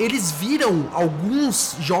porque eles viram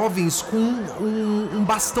alguns jovens com um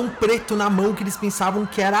bastão preto na mão que eles pensavam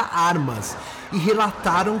que era armas. E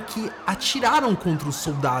relataram que atiraram contra os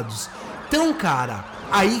soldados. Então, cara,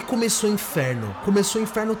 aí começou o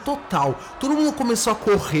inferno total. Todo mundo começou a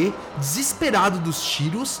correr, desesperado dos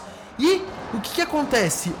tiros. E o que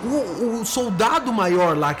acontece? O soldado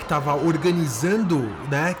maior lá que estava organizando,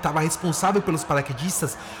 né, que estava responsável pelos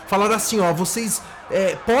paraquedistas, falaram assim, ó, vocês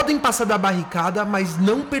podem passar da barricada, mas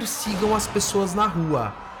não persigam as pessoas na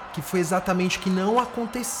rua. Que foi exatamente o que não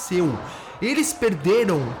aconteceu. Eles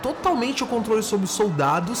perderam totalmente o controle sobre os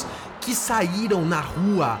soldados, que saíram na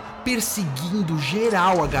rua perseguindo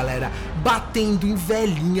geral a galera, batendo em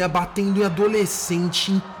velhinha, batendo em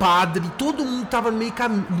adolescente, em padre, todo mundo tava no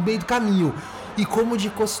meio do caminho. E como de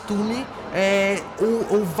costume,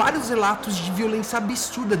 houve vários relatos de violência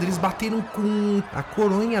absurda. Eles bateram com a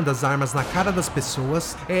coronha das armas na cara das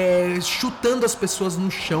pessoas, chutando as pessoas no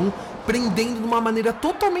chão, prendendo de uma maneira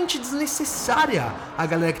totalmente desnecessária a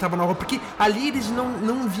galera que tava na rua, porque ali eles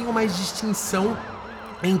não viam mais distinção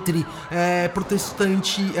entre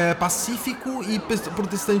protestante pacífico e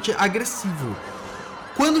protestante agressivo.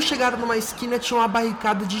 Quando chegaram numa esquina, tinha uma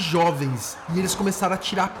barricada de jovens e eles começaram a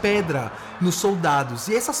tirar pedra nos soldados.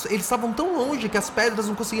 E eles estavam tão longe que as pedras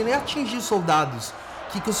não conseguiam nem atingir os soldados.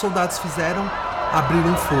 O que os soldados fizeram?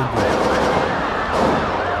 Abriram fogo.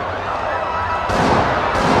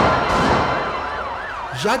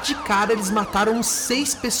 Já de cara, eles mataram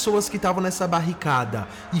 6 pessoas que estavam nessa barricada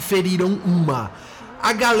e feriram uma.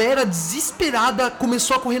 A galera desesperada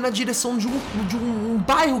começou a correr na direção de um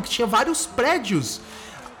bairro que tinha vários prédios.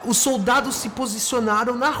 Os soldados se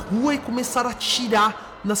posicionaram na rua e começaram a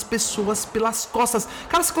atirar nas pessoas pelas costas.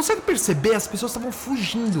 Cara, você consegue perceber? As pessoas estavam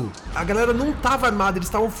fugindo. A galera não estava armada, eles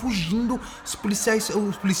estavam fugindo. Os policiais,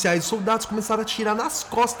 os soldados começaram a atirar nas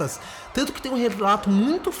costas. Tanto que tem um relato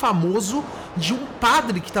muito famoso de um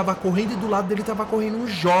padre que estava correndo e do lado dele estava correndo um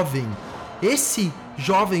jovem. Esse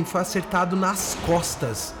jovem foi acertado nas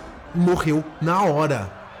costas e morreu na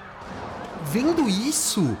hora. Vendo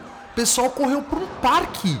isso, o pessoal correu para um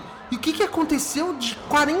parque. E o que aconteceu? De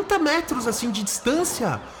 40 metros assim de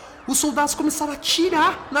distância, os soldados começaram a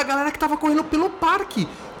atirar na galera que estava correndo pelo parque.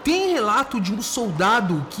 Tem relato de um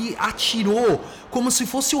soldado que atirou como se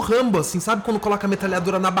fosse o Rambo, assim, sabe quando coloca a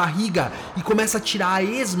metralhadora na barriga e começa a atirar a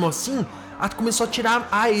esmo, assim? Começou a atirar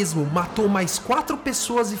a esmo, matou mais 4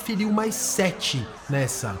 pessoas e feriu mais 7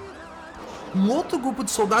 nessa. Um outro grupo de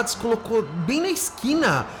soldados colocou bem na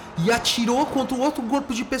esquina e atirou contra um outro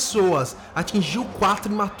grupo de pessoas. Atingiu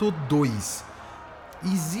 4 e matou 2.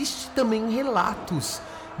 Existe também relatos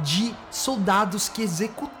de soldados que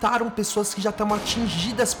executaram pessoas que já estavam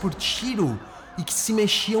atingidas por tiro e que se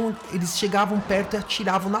mexiam, eles chegavam perto e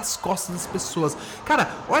atiravam nas costas das pessoas. Cara,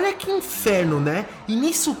 olha que inferno, né? E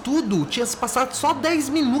nisso tudo, tinha se passado só 10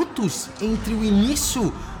 minutos entre o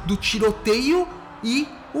início do tiroteio e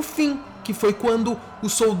o fim, que foi quando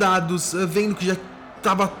os soldados, vendo que já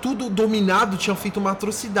estava tudo dominado, tinham feito uma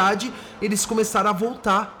atrocidade, eles começaram a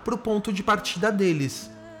voltar para o ponto de partida deles.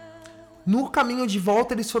 No caminho de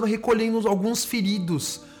volta, eles foram recolhendo alguns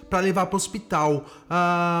feridos para levar para o hospital.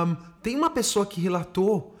 Tem uma pessoa que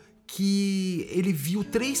relatou que ele viu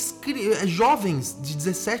 3 jovens de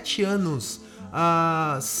 17 anos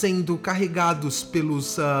sendo carregados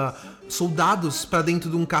pelos soldados para dentro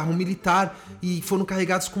de um carro militar e foram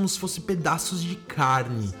carregados como se fossem pedaços de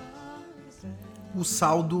carne. O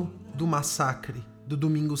saldo do massacre do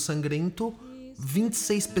Domingo Sangrento: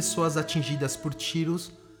 26 pessoas atingidas por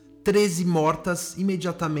tiros, 13 mortas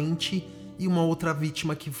imediatamente e uma outra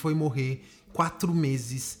vítima que foi morrer 4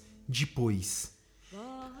 meses depois.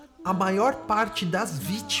 A maior parte das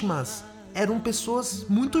vítimas eram pessoas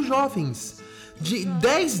muito jovens. De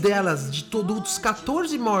 10 delas, de todos os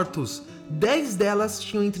 14 mortos, 10 delas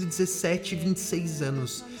tinham entre 17 e 26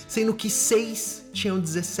 anos, sendo que 6 tinham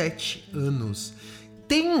 17 anos.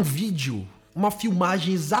 Tem um vídeo, uma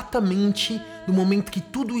filmagem exatamente do momento que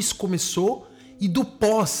tudo isso começou e do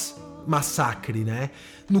pós-massacre, né?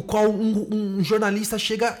 No qual um jornalista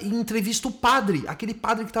chega e entrevista o padre, aquele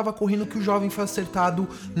padre que estava correndo que o jovem foi acertado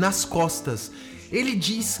nas costas. Ele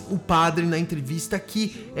diz, o padre, na entrevista,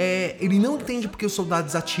 que ele não entende porque os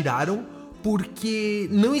soldados atiraram, porque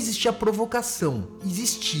não existia provocação.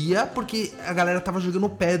 Existia porque a galera tava jogando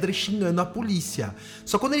pedra e xingando a polícia.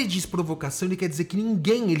 Só quando ele diz provocação, ele quer dizer que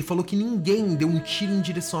ele falou que ninguém deu um tiro em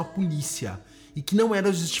direção à polícia. E que não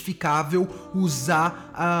era justificável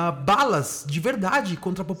usar balas de verdade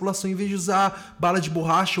contra a população em vez de usar bala de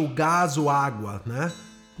borracha ou gás ou água, né?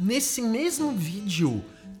 Nesse mesmo vídeo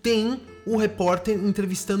tem um repórter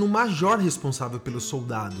entrevistando o major responsável pelos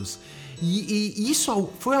soldados. E isso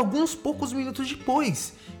foi alguns poucos minutos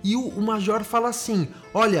depois. E o major fala assim: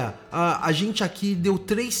 olha, a gente aqui deu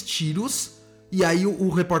 3 tiros. E aí o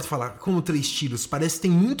repórter fala: como 3 tiros? Parece que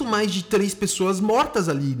tem muito mais de 3 pessoas mortas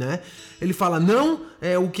ali, né? Ele fala: não,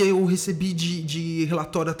 o que eu recebi de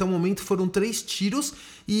relatório até o momento foram 3 tiros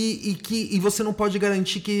e você não pode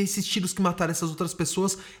garantir que esses tiros que mataram essas outras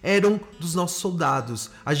pessoas eram dos nossos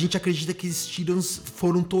soldados. A gente acredita que esses tiros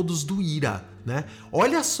foram todos do IRA, né?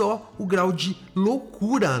 Olha só o grau de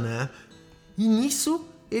loucura, né? E nisso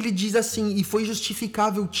ele diz assim: e foi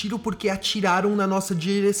justificável o tiro porque atiraram na nossa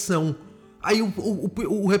direção. Aí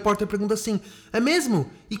o repórter pergunta assim: é mesmo?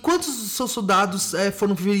 E quantos dos seus soldados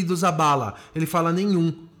foram feridos a bala? Ele fala: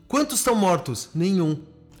 nenhum. Quantos estão mortos? Nenhum.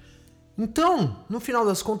 Então, no final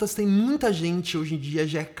das contas, tem muita gente, hoje em dia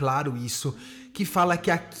já é claro isso, que fala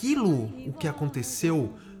que o que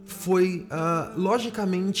aconteceu foi,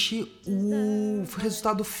 logicamente, o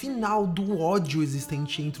resultado final do ódio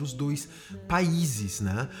existente entre os dois países,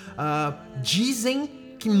 né?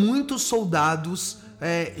 Dizem que muitos soldados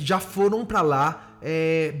já foram pra lá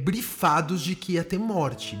brifados de que ia ter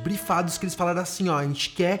morte. Brifados que eles falaram assim: ó, a gente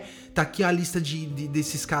quer... Tá aqui a lista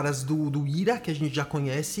desses caras do IRA, que a gente já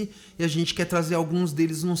conhece, e a gente quer trazer alguns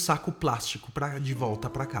deles num saco plástico de volta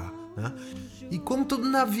pra cá, né? E como tudo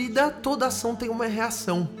na vida, toda ação tem uma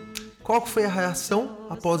reação. Qual foi a reação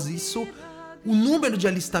após isso? O número de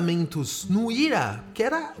alistamentos no IRA, que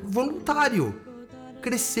era voluntário,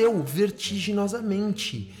 cresceu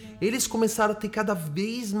vertiginosamente. Eles começaram a ter cada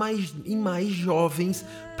vez mais e mais jovens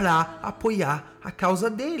para apoiar a causa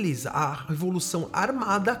deles, a revolução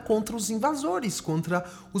armada contra os invasores, contra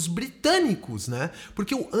os britânicos, né?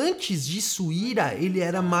 Porque antes disso, o IRA, ele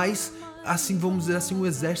era mais, assim, vamos dizer assim, um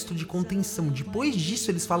exército de contenção. Depois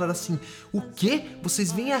disso, eles falaram assim, o quê?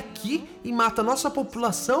 Vocês vêm aqui e matam a nossa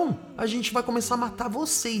população? A gente vai começar a matar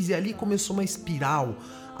vocês. E ali começou uma espiral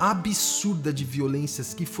absurda de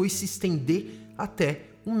violências que foi se estender até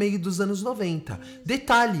o meio dos anos 90.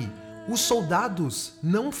 Detalhe, os soldados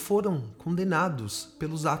não foram condenados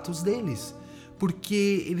pelos atos deles,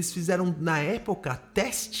 porque eles fizeram, na época,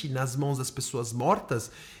 teste nas mãos das pessoas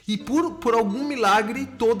mortas e por algum milagre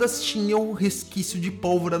todas tinham resquício de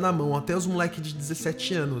pólvora na mão, até os moleques de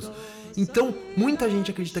 17 anos. Então, muita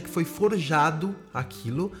gente acredita que foi forjado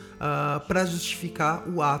aquilo para justificar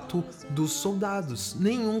o ato dos soldados.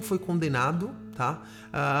 Nenhum foi condenado, tá?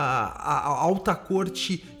 A alta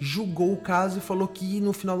corte julgou o caso e falou que,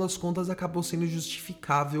 no final das contas, acabou sendo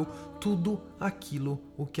justificável tudo aquilo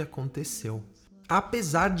o que aconteceu.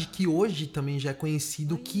 Apesar de que hoje também já é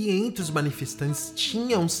conhecido que entre os manifestantes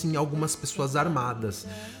tinham sim algumas pessoas armadas,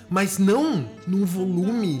 mas não num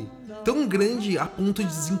volume tão grande a ponto de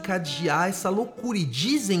desencadear essa loucura. E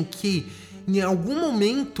dizem que em algum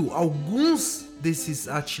momento alguns desses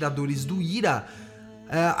atiradores do IRA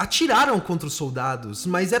atiraram contra os soldados,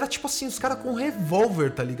 mas era tipo assim, os caras com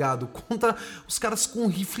revólver, tá ligado? Contra os caras com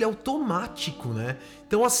rifle automático, né?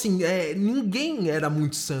 Então assim, ninguém era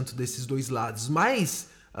muito santo desses dois lados, mas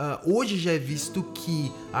hoje já é visto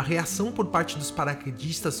que a reação por parte dos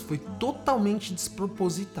paraquedistas foi totalmente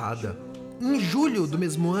despropositada. Em julho do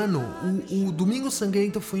mesmo ano, o Domingo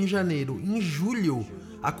Sangrento foi em janeiro. Em julho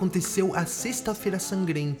aconteceu a Sexta-feira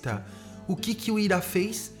Sangrenta. O que o IRA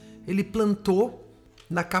fez? Ele plantou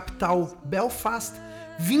na capital Belfast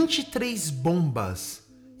 23 bombas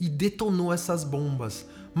e detonou essas bombas,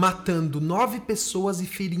 matando 9 pessoas e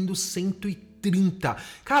ferindo 130.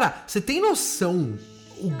 Cara, você tem noção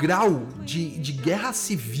o grau de guerra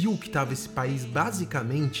civil que tava esse país,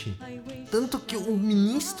 basicamente? Tanto que o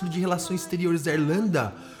ministro de Relações Exteriores da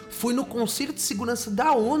Irlanda foi no Conselho de Segurança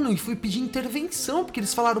da ONU e foi pedir intervenção, porque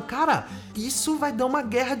eles falaram, cara, isso vai dar uma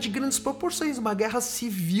guerra de grandes proporções, uma guerra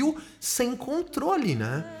civil sem controle,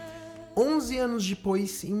 né? 11 anos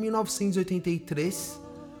depois, em 1983,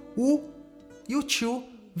 o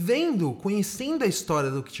U2, conhecendo a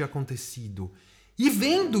história do que tinha acontecido, e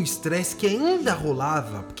vendo o estresse que ainda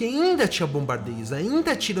rolava, porque ainda tinha bombardeios,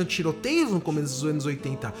 ainda tinham tiroteios no começo dos anos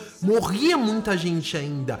 80, morria muita gente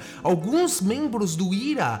ainda. Alguns membros do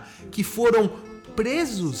IRA que foram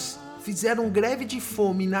presos fizeram greve de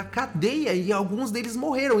fome na cadeia e alguns deles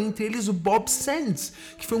morreram, entre eles o Bob Sands,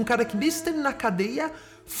 que foi um cara que, mesmo estando na cadeia,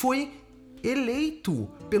 foi eleito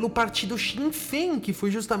pelo partido Sinn Féin, que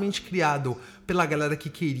foi justamente criado pela galera que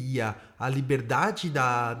queria a liberdade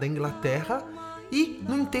da Inglaterra. E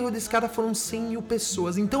no enterro desse cara foram 100 mil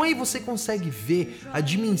pessoas. Então aí você consegue ver a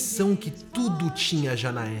dimensão que tudo tinha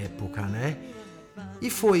já na época, né? E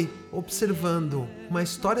foi observando uma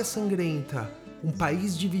história sangrenta, um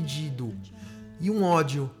país dividido e um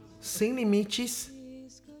ódio sem limites,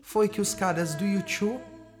 foi que os caras do U2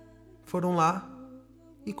 foram lá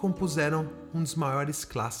e compuseram um dos maiores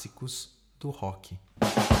clássicos do rock.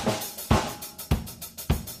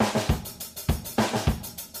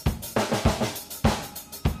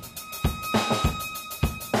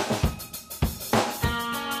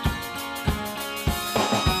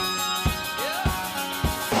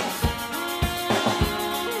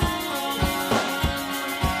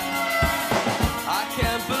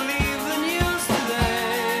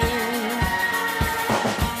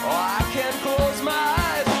 Close my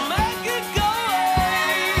eyes and make it go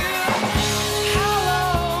away. How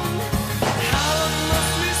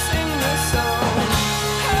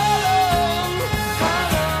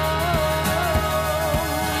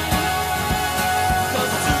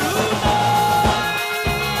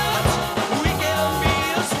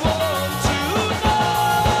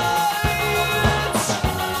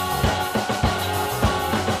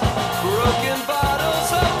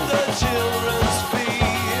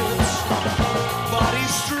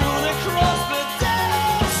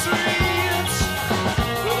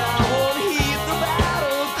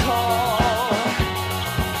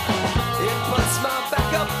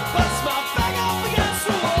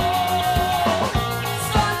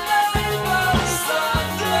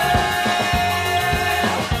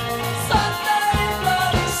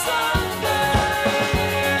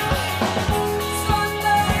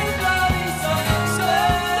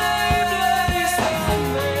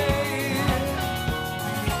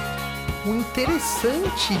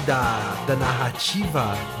interessante da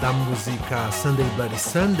narrativa da música Sunday Bloody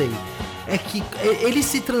Sunday é que ele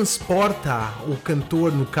se transporta, o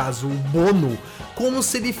cantor, no caso o Bono, como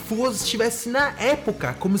se ele estivesse na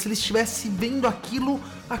época, como se ele estivesse vendo aquilo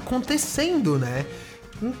acontecendo, né?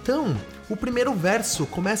 Então, o primeiro verso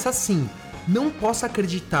começa assim: não posso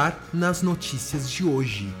acreditar nas notícias de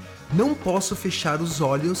hoje. Não posso fechar os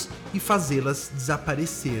olhos e fazê-las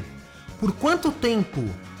desaparecer. Por quanto tempo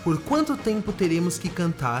teremos que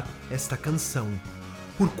cantar esta canção?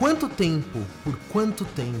 Por quanto tempo? Por quanto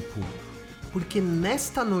tempo? Porque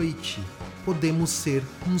nesta noite podemos ser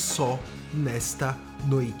um só nesta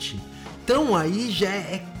noite. Então aí já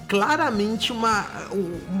é claramente uma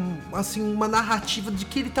narrativa de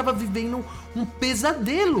que ele estava vivendo um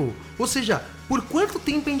pesadelo. Ou seja, por quanto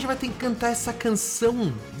tempo a gente vai ter que cantar essa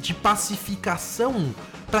canção de pacificação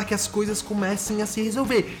para que as coisas comecem a se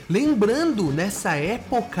resolver? Lembrando, nessa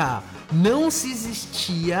época não se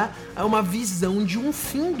existia uma visão de um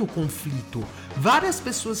fim do conflito. Várias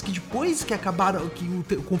pessoas que depois que acabaram, que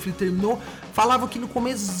o conflito terminou, falavam que no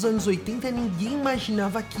começo dos anos 80 ninguém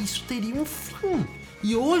imaginava que isso teria um fim.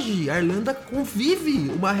 E hoje a Irlanda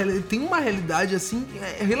tem uma realidade assim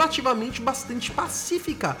relativamente bastante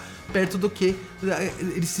pacífica perto do que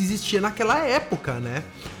existia naquela época, né?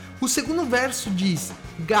 O segundo verso diz: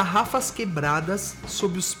 garrafas quebradas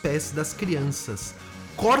sob os pés das crianças,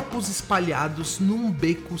 corpos espalhados num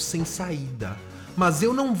beco sem saída. Mas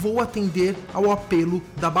eu não vou atender ao apelo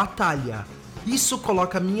da batalha. Isso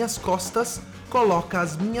coloca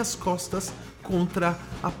as minhas costas contra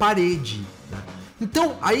a parede.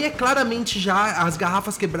 Então, aí é claramente já as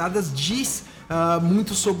garrafas quebradas diz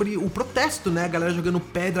muito sobre o protesto, né? A galera jogando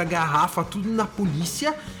pedra, garrafa, tudo na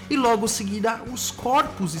polícia, e logo em seguida os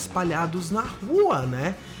corpos espalhados na rua,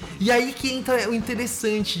 né? E aí que entra o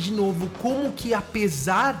interessante, de novo, como que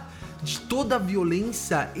apesar de toda a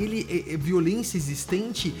violência, violência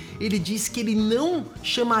existente, ele diz que ele não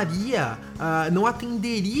chamaria, não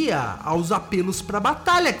atenderia aos apelos para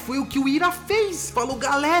batalha, que foi o que o Ira fez. Falou: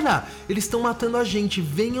 galera, eles estão matando a gente,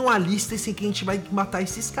 venham à lista e sei que a gente vai matar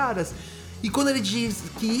esses caras. E quando ele diz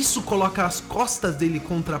que isso coloca as costas dele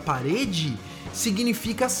contra a parede,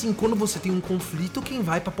 significa assim: quando você tem um conflito, quem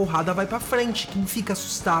vai pra porrada vai pra frente, quem fica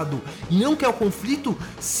assustado e não quer o conflito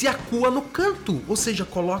se acua no canto, ou seja,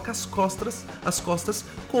 coloca as costas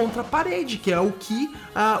contra a parede, que é o que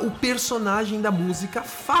o personagem da música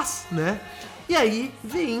faz, né? E aí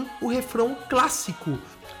vem o refrão clássico: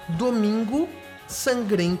 domingo,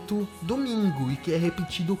 sangrento domingo, e que é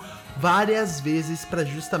repetido várias vezes para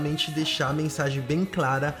justamente deixar a mensagem bem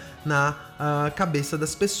clara na cabeça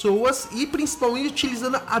das pessoas, e principalmente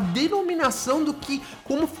utilizando a denominação do que,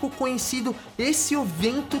 como ficou conhecido esse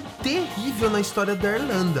evento terrível na história da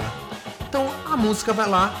Irlanda. Então a música vai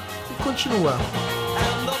lá e continua.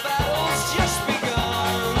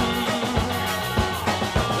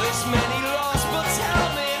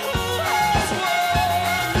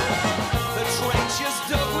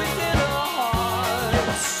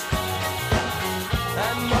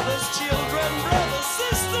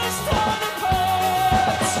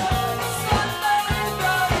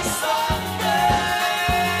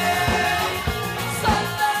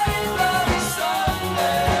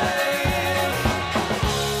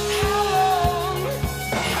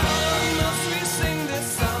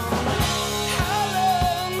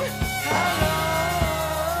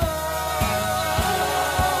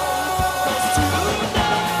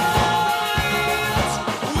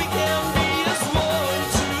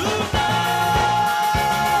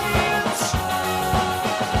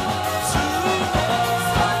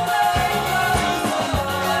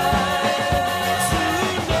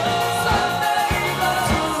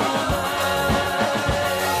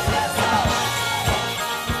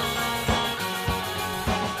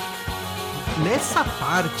 Nessa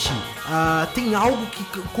parte, tem algo que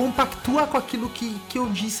compactua com aquilo que eu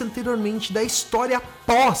disse anteriormente da história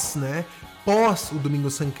pós, né? Pós o Domingo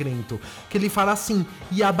Sangrento, que ele fala assim: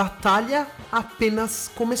 e a batalha apenas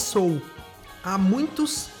começou. Há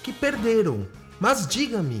muitos que perderam, mas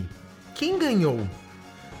diga-me, quem ganhou?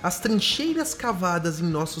 As trincheiras cavadas em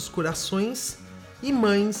nossos corações, e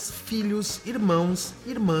mães, filhos, irmãos,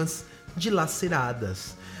 irmãs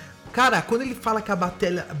dilaceradas. Cara, quando ele fala que a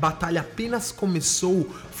batalha apenas começou,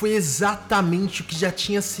 foi exatamente o que já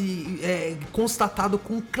tinha se constatado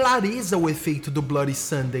com clareza o efeito do Bloody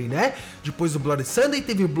Sunday, né? Depois do Bloody Sunday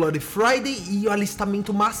teve o Bloody Friday e o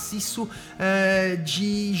alistamento maciço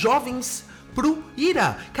de jovens pro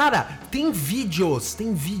IRA. Cara, tem vídeos,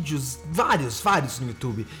 vários no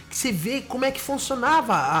YouTube, que você vê como é que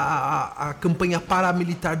funcionava a campanha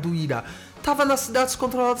paramilitar do IRA. tava nas cidades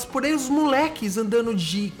controladas por eles, os moleques andando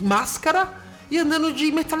de máscara e andando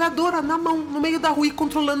de metralhadora na mão, no meio da rua e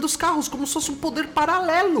controlando os carros, como se fosse um poder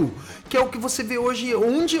paralelo, que é o que você vê hoje,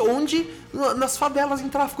 onde nas favelas em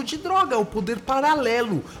tráfico de droga, o poder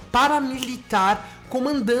paralelo, paramilitar,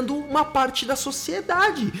 comandando uma parte da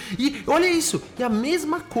sociedade. E olha isso, e a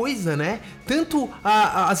mesma coisa, né? Tanto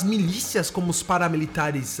as milícias como os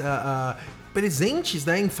paramilitares presentes,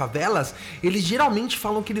 né, em favelas, eles geralmente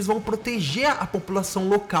falam que eles vão proteger a população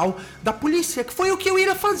local da polícia, que foi o que o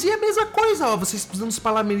Ira fazia, a mesma coisa. Ó, vocês precisam dos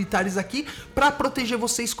paramilitares aqui para proteger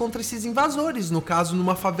vocês contra esses invasores. No caso,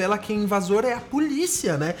 numa favela, quem é invasor é a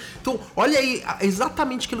polícia, né? Então, olha aí,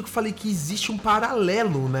 exatamente aquilo que eu falei, que existe um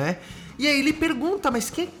paralelo, né? E aí ele pergunta,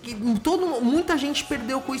 mas muita gente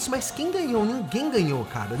perdeu com isso, mas quem ganhou? Ninguém ganhou,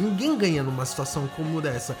 cara. Ninguém ganha numa situação como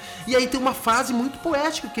dessa. E aí tem uma frase muito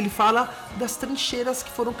poética que ele fala das trincheiras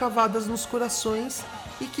que foram cavadas nos corações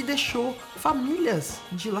e que deixou famílias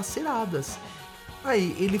dilaceradas.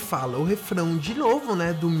 Aí ele fala o refrão de novo,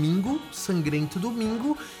 né? Domingo, sangrento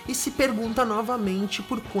domingo, e se pergunta novamente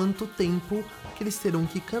por quanto tempo que eles terão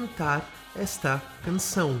que cantar esta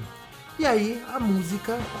canção. E aí a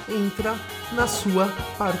música entra na sua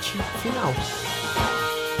parte final.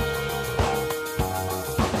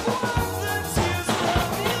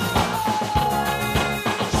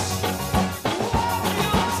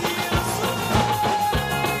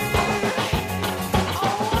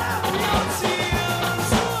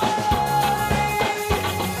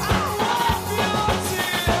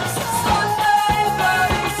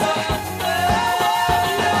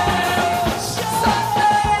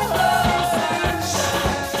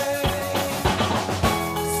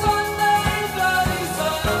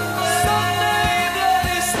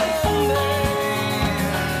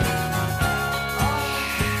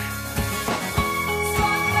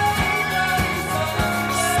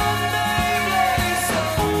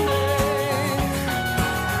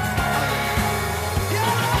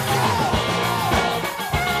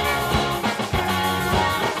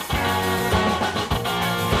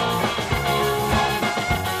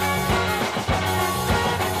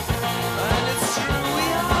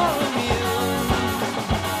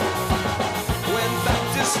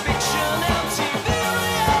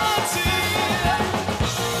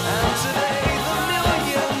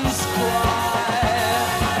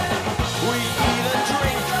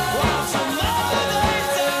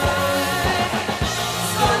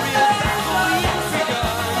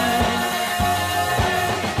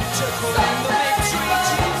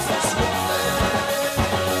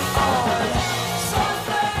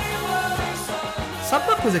 Sabe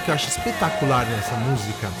uma coisa que eu acho espetacular nessa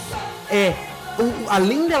música?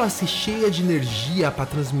 Além dela ser cheia de energia para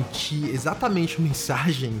transmitir exatamente a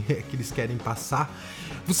mensagem que eles querem passar,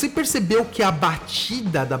 você percebeu que a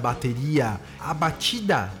batida da bateria, a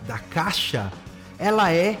batida da caixa, ela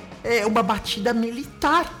é uma batida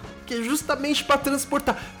militar, que é justamente para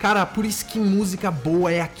transportar. Cara, por isso que música boa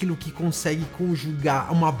é aquilo que consegue conjugar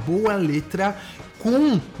uma boa letra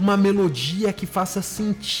com uma melodia que faça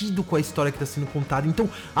sentido com a história que está sendo contada. Então,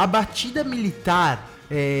 a batida militar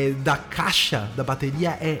da caixa da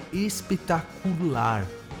bateria é espetacular.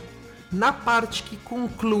 Na parte que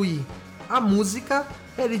conclui a música,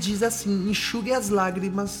 ele diz assim: enxugue as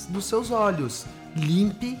lágrimas dos seus olhos,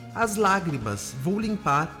 limpe as lágrimas, vou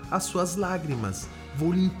limpar as suas lágrimas,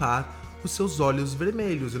 vou limpar os seus olhos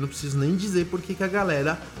vermelhos. Eu não preciso nem dizer porque que a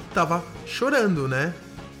galera tava chorando, né?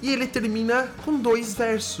 E ele termina com 2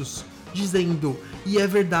 versos, dizendo: e é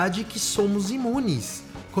verdade que somos imunes,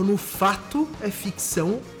 quando o fato é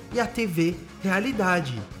ficção e a TV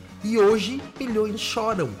realidade. E hoje milhões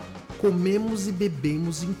choram, comemos e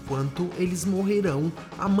bebemos enquanto eles morrerão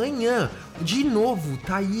amanhã. De novo,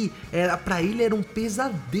 tá aí, pra ele era um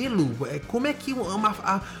pesadelo. Como é que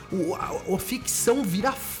a ficção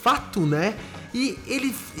vira fato, né? E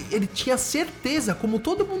ele tinha certeza, como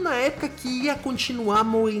todo mundo na época, que ia continuar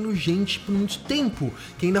morrendo gente por muito tempo.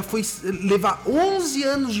 Que ainda foi levar 11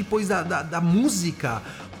 anos depois da música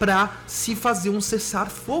pra se fazer um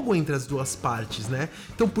cessar-fogo entre as duas partes, né?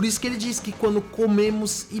 Então por isso que ele diz que quando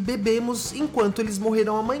comemos e bebemos enquanto eles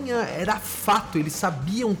morrerão amanhã. Era fato, eles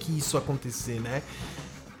sabiam que isso ia acontecer, né?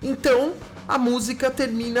 Então a música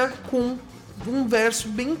termina com um verso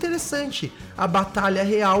bem interessante. A batalha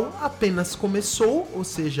real apenas começou, ou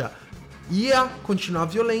seja, ia continuar a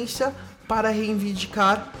violência para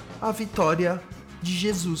reivindicar a vitória de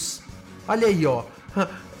Jesus. Olha aí, ó.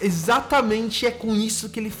 Exatamente é com isso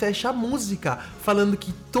que ele fecha a música, falando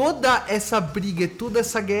que toda essa briga, toda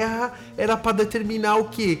essa guerra era para determinar o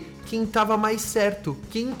quê? Quem estava mais certo,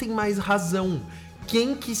 quem tem mais razão,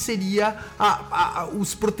 quem que seria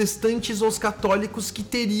os protestantes ou os católicos que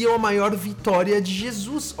teriam a maior vitória de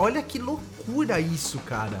Jesus. Olha que loucura isso,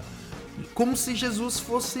 cara. Como se Jesus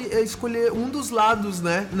fosse escolher um dos lados,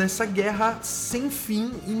 né? Nessa guerra sem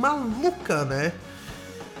fim e maluca, né?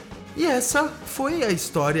 E essa foi a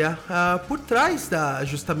história por trás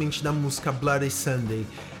justamente da música Bloody Sunday.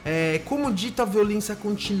 Como dito, a violência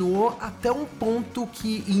continuou até um ponto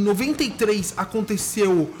que em 93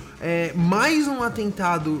 aconteceu mais um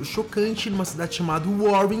atentado chocante numa cidade chamada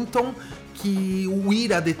Warrington, que o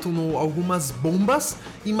IRA detonou algumas bombas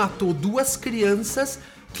e matou 2 crianças,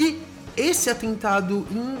 que esse atentado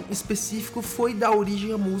em específico foi da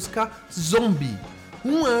origem à música Zombie.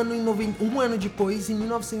 Um ano depois, em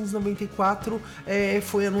 1994,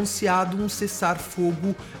 foi anunciado um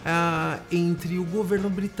cessar-fogo entre o governo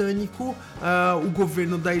britânico, o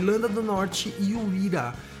governo da Irlanda do Norte e o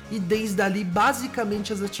IRA. E desde ali,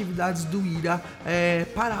 basicamente, as atividades do IRA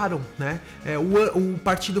pararam, né? O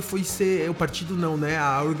partido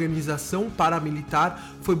a organização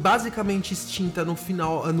paramilitar foi basicamente extinta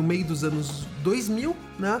no meio dos anos 2000,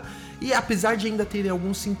 né? E apesar de ainda terem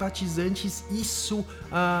alguns simpatizantes, isso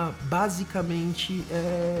basicamente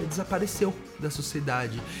desapareceu da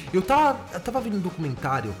sociedade. Eu tava vendo um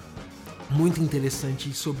documentário muito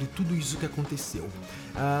interessante sobre tudo isso que aconteceu.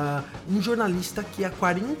 Um jornalista que há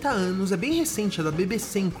 40 anos, é bem recente, é da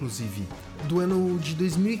BBC inclusive, do ano de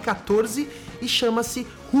 2014, e chama-se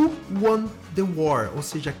Who Won the War? Ou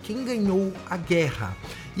seja, quem ganhou a guerra?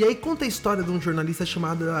 E aí conta a história de um jornalista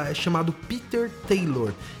chamado Peter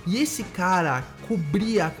Taylor. E esse cara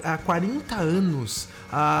cobria há 40 anos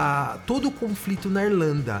todo o conflito na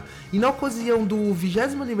Irlanda. E na ocasião do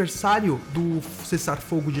 20º aniversário do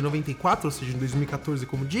cessar-fogo de 94, ou seja, em 2014,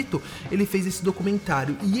 como dito, ele fez esse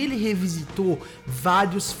documentário. E ele revisitou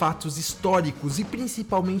vários fatos históricos e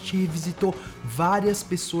principalmente revisitou várias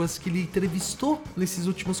pessoas que ele entrevistou nesses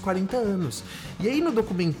últimos 40 anos. E aí no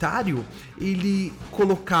documentário, ele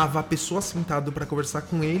colocava a pessoa sentada para conversar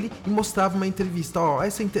com ele e mostrava uma entrevista.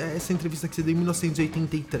 Essa entrevista que você deu em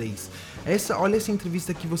 1983. Olha essa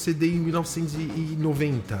entrevista que você deu em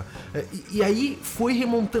 1990. E aí foi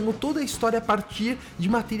remontando toda a história a partir de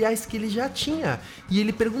materiais que ele já tinha. E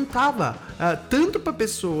ele perguntava tanto para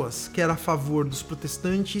pessoas que eram a favor dos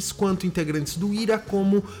protestantes, quanto integrantes do IRA,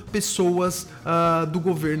 como pessoas do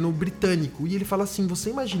governo britânico. E ele fala assim: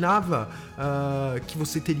 você imaginava que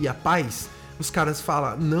você teria paz? Os caras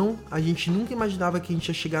falam, não, a gente nunca imaginava que a gente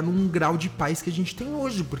ia chegar num grau de paz que a gente tem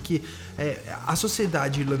hoje, porque a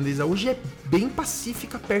sociedade irlandesa hoje é bem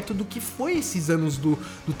pacífica perto do que foi esses anos do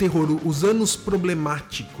terror, os anos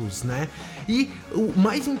problemáticos, né? E o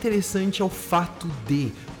mais interessante é o fato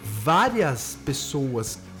de várias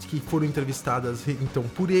pessoas que foram entrevistadas então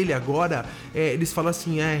por ele agora, eles falam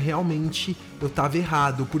assim, realmente eu tava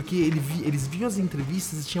errado, porque eles viam as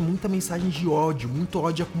entrevistas e tinha muita mensagem de ódio, muito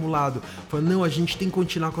ódio acumulado, falando, não, a gente tem que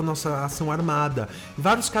continuar com a nossa ação armada. E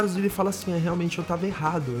vários caras dele falam assim, realmente eu tava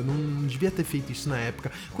errado, eu não devia ter feito isso na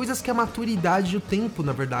época. Coisas que a maturidade e o tempo,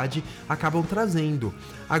 na verdade, acabam trazendo.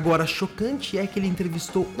 Agora, chocante é que ele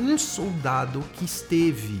entrevistou um soldado que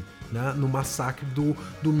esteve no massacre do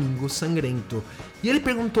Domingo Sangrento. E ele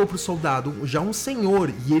perguntou pro soldado, já um senhor,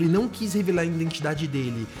 e ele não quis revelar a identidade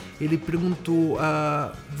dele, ele perguntou,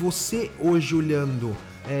 você hoje olhando,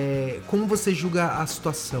 como você julga a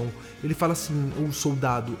situação? Ele fala assim, o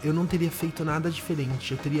soldado, eu não teria feito nada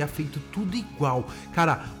diferente, eu teria feito tudo igual.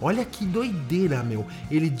 Cara, olha que doideira, meu.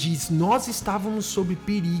 Ele diz, nós estávamos sob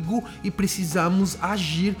perigo e precisamos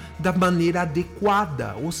agir da maneira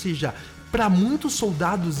adequada. Ou seja, para muitos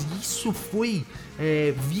soldados isso foi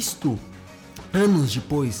visto anos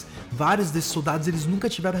depois. Vários desses soldados, eles nunca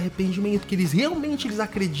tiveram arrependimento, porque eles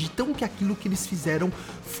acreditam que aquilo que eles fizeram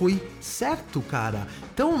foi certo, cara.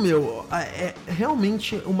 Então, meu, é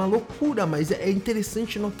realmente uma loucura, mas é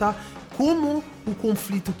interessante notar como o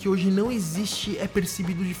conflito que hoje não existe é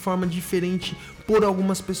percebido de forma diferente por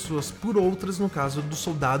algumas pessoas, por outras, no caso do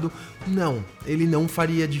soldado, não, ele não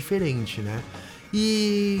faria diferente, né?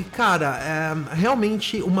 E, cara,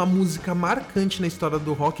 realmente uma música marcante na história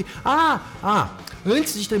do rock.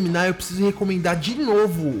 Antes de terminar, eu preciso recomendar de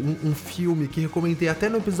novo um filme que recomendei até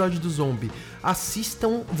no episódio do Zombie.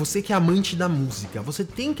 Assistam, você que é amante da música, você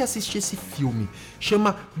tem que assistir esse filme.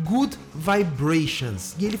 Chama Good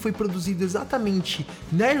Vibrations. E ele foi produzido exatamente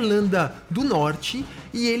na Irlanda do Norte.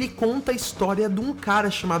 E ele conta a história de um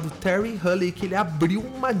cara chamado Terry Hulley, que ele abriu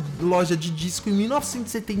uma loja de disco em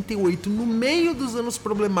 1978, no meio dos anos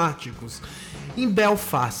problemáticos, em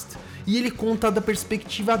Belfast. e ele conta da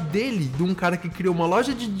perspectiva dele, de um cara que criou uma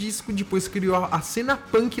loja de disco, depois criou a cena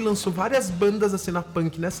punk, lançou várias bandas da cena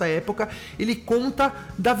punk nessa época. Ele conta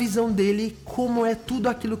da visão dele, como é tudo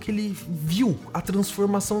aquilo que ele viu, a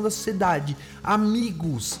transformação da sociedade,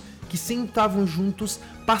 amigos que sempre estavam juntos,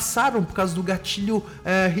 passaram por causa do gatilho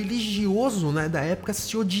religioso, né, da época,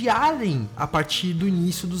 se odiarem a partir do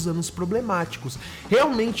início dos anos problemáticos.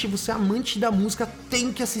 Realmente, você amante da música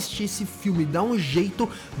tem que assistir esse filme, dá um jeito,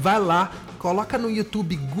 vai lá, coloca no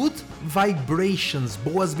YouTube Good Vibrations,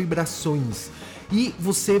 boas vibrações, e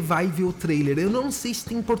você vai ver o trailer. Eu não sei se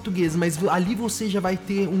tem em português, mas ali você já vai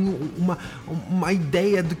ter uma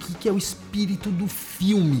ideia do que é o espírito do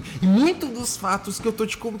filme. E muitos dos fatos que eu tô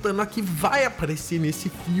te contando aqui vai aparecer nesse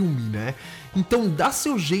filme, né? Então dá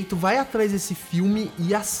seu jeito, vai atrás desse filme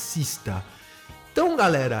e assista. Então,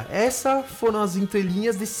 galera, essas foram as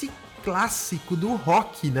entrelinhas desse clássico do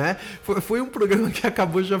rock, né? Foi um programa que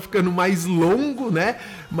acabou já ficando mais longo, né?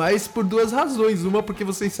 Mas por duas razões. Uma porque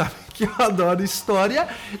vocês sabem que eu adoro história,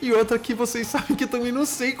 e outra que vocês sabem que eu também não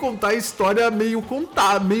sei contar a história meio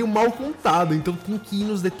mal contada. Então tem que ir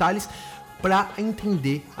nos detalhes para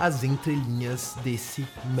entender as entrelinhas desse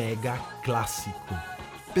mega clássico.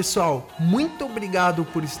 Pessoal, muito obrigado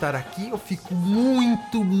por estar aqui. Eu fico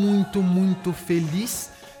muito feliz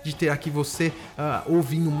de ter aqui você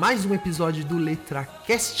ouvindo mais um episódio do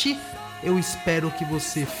LetraCast. Eu espero que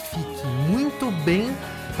você fique muito bem,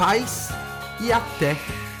 paz, e até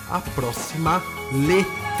a próxima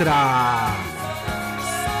letra!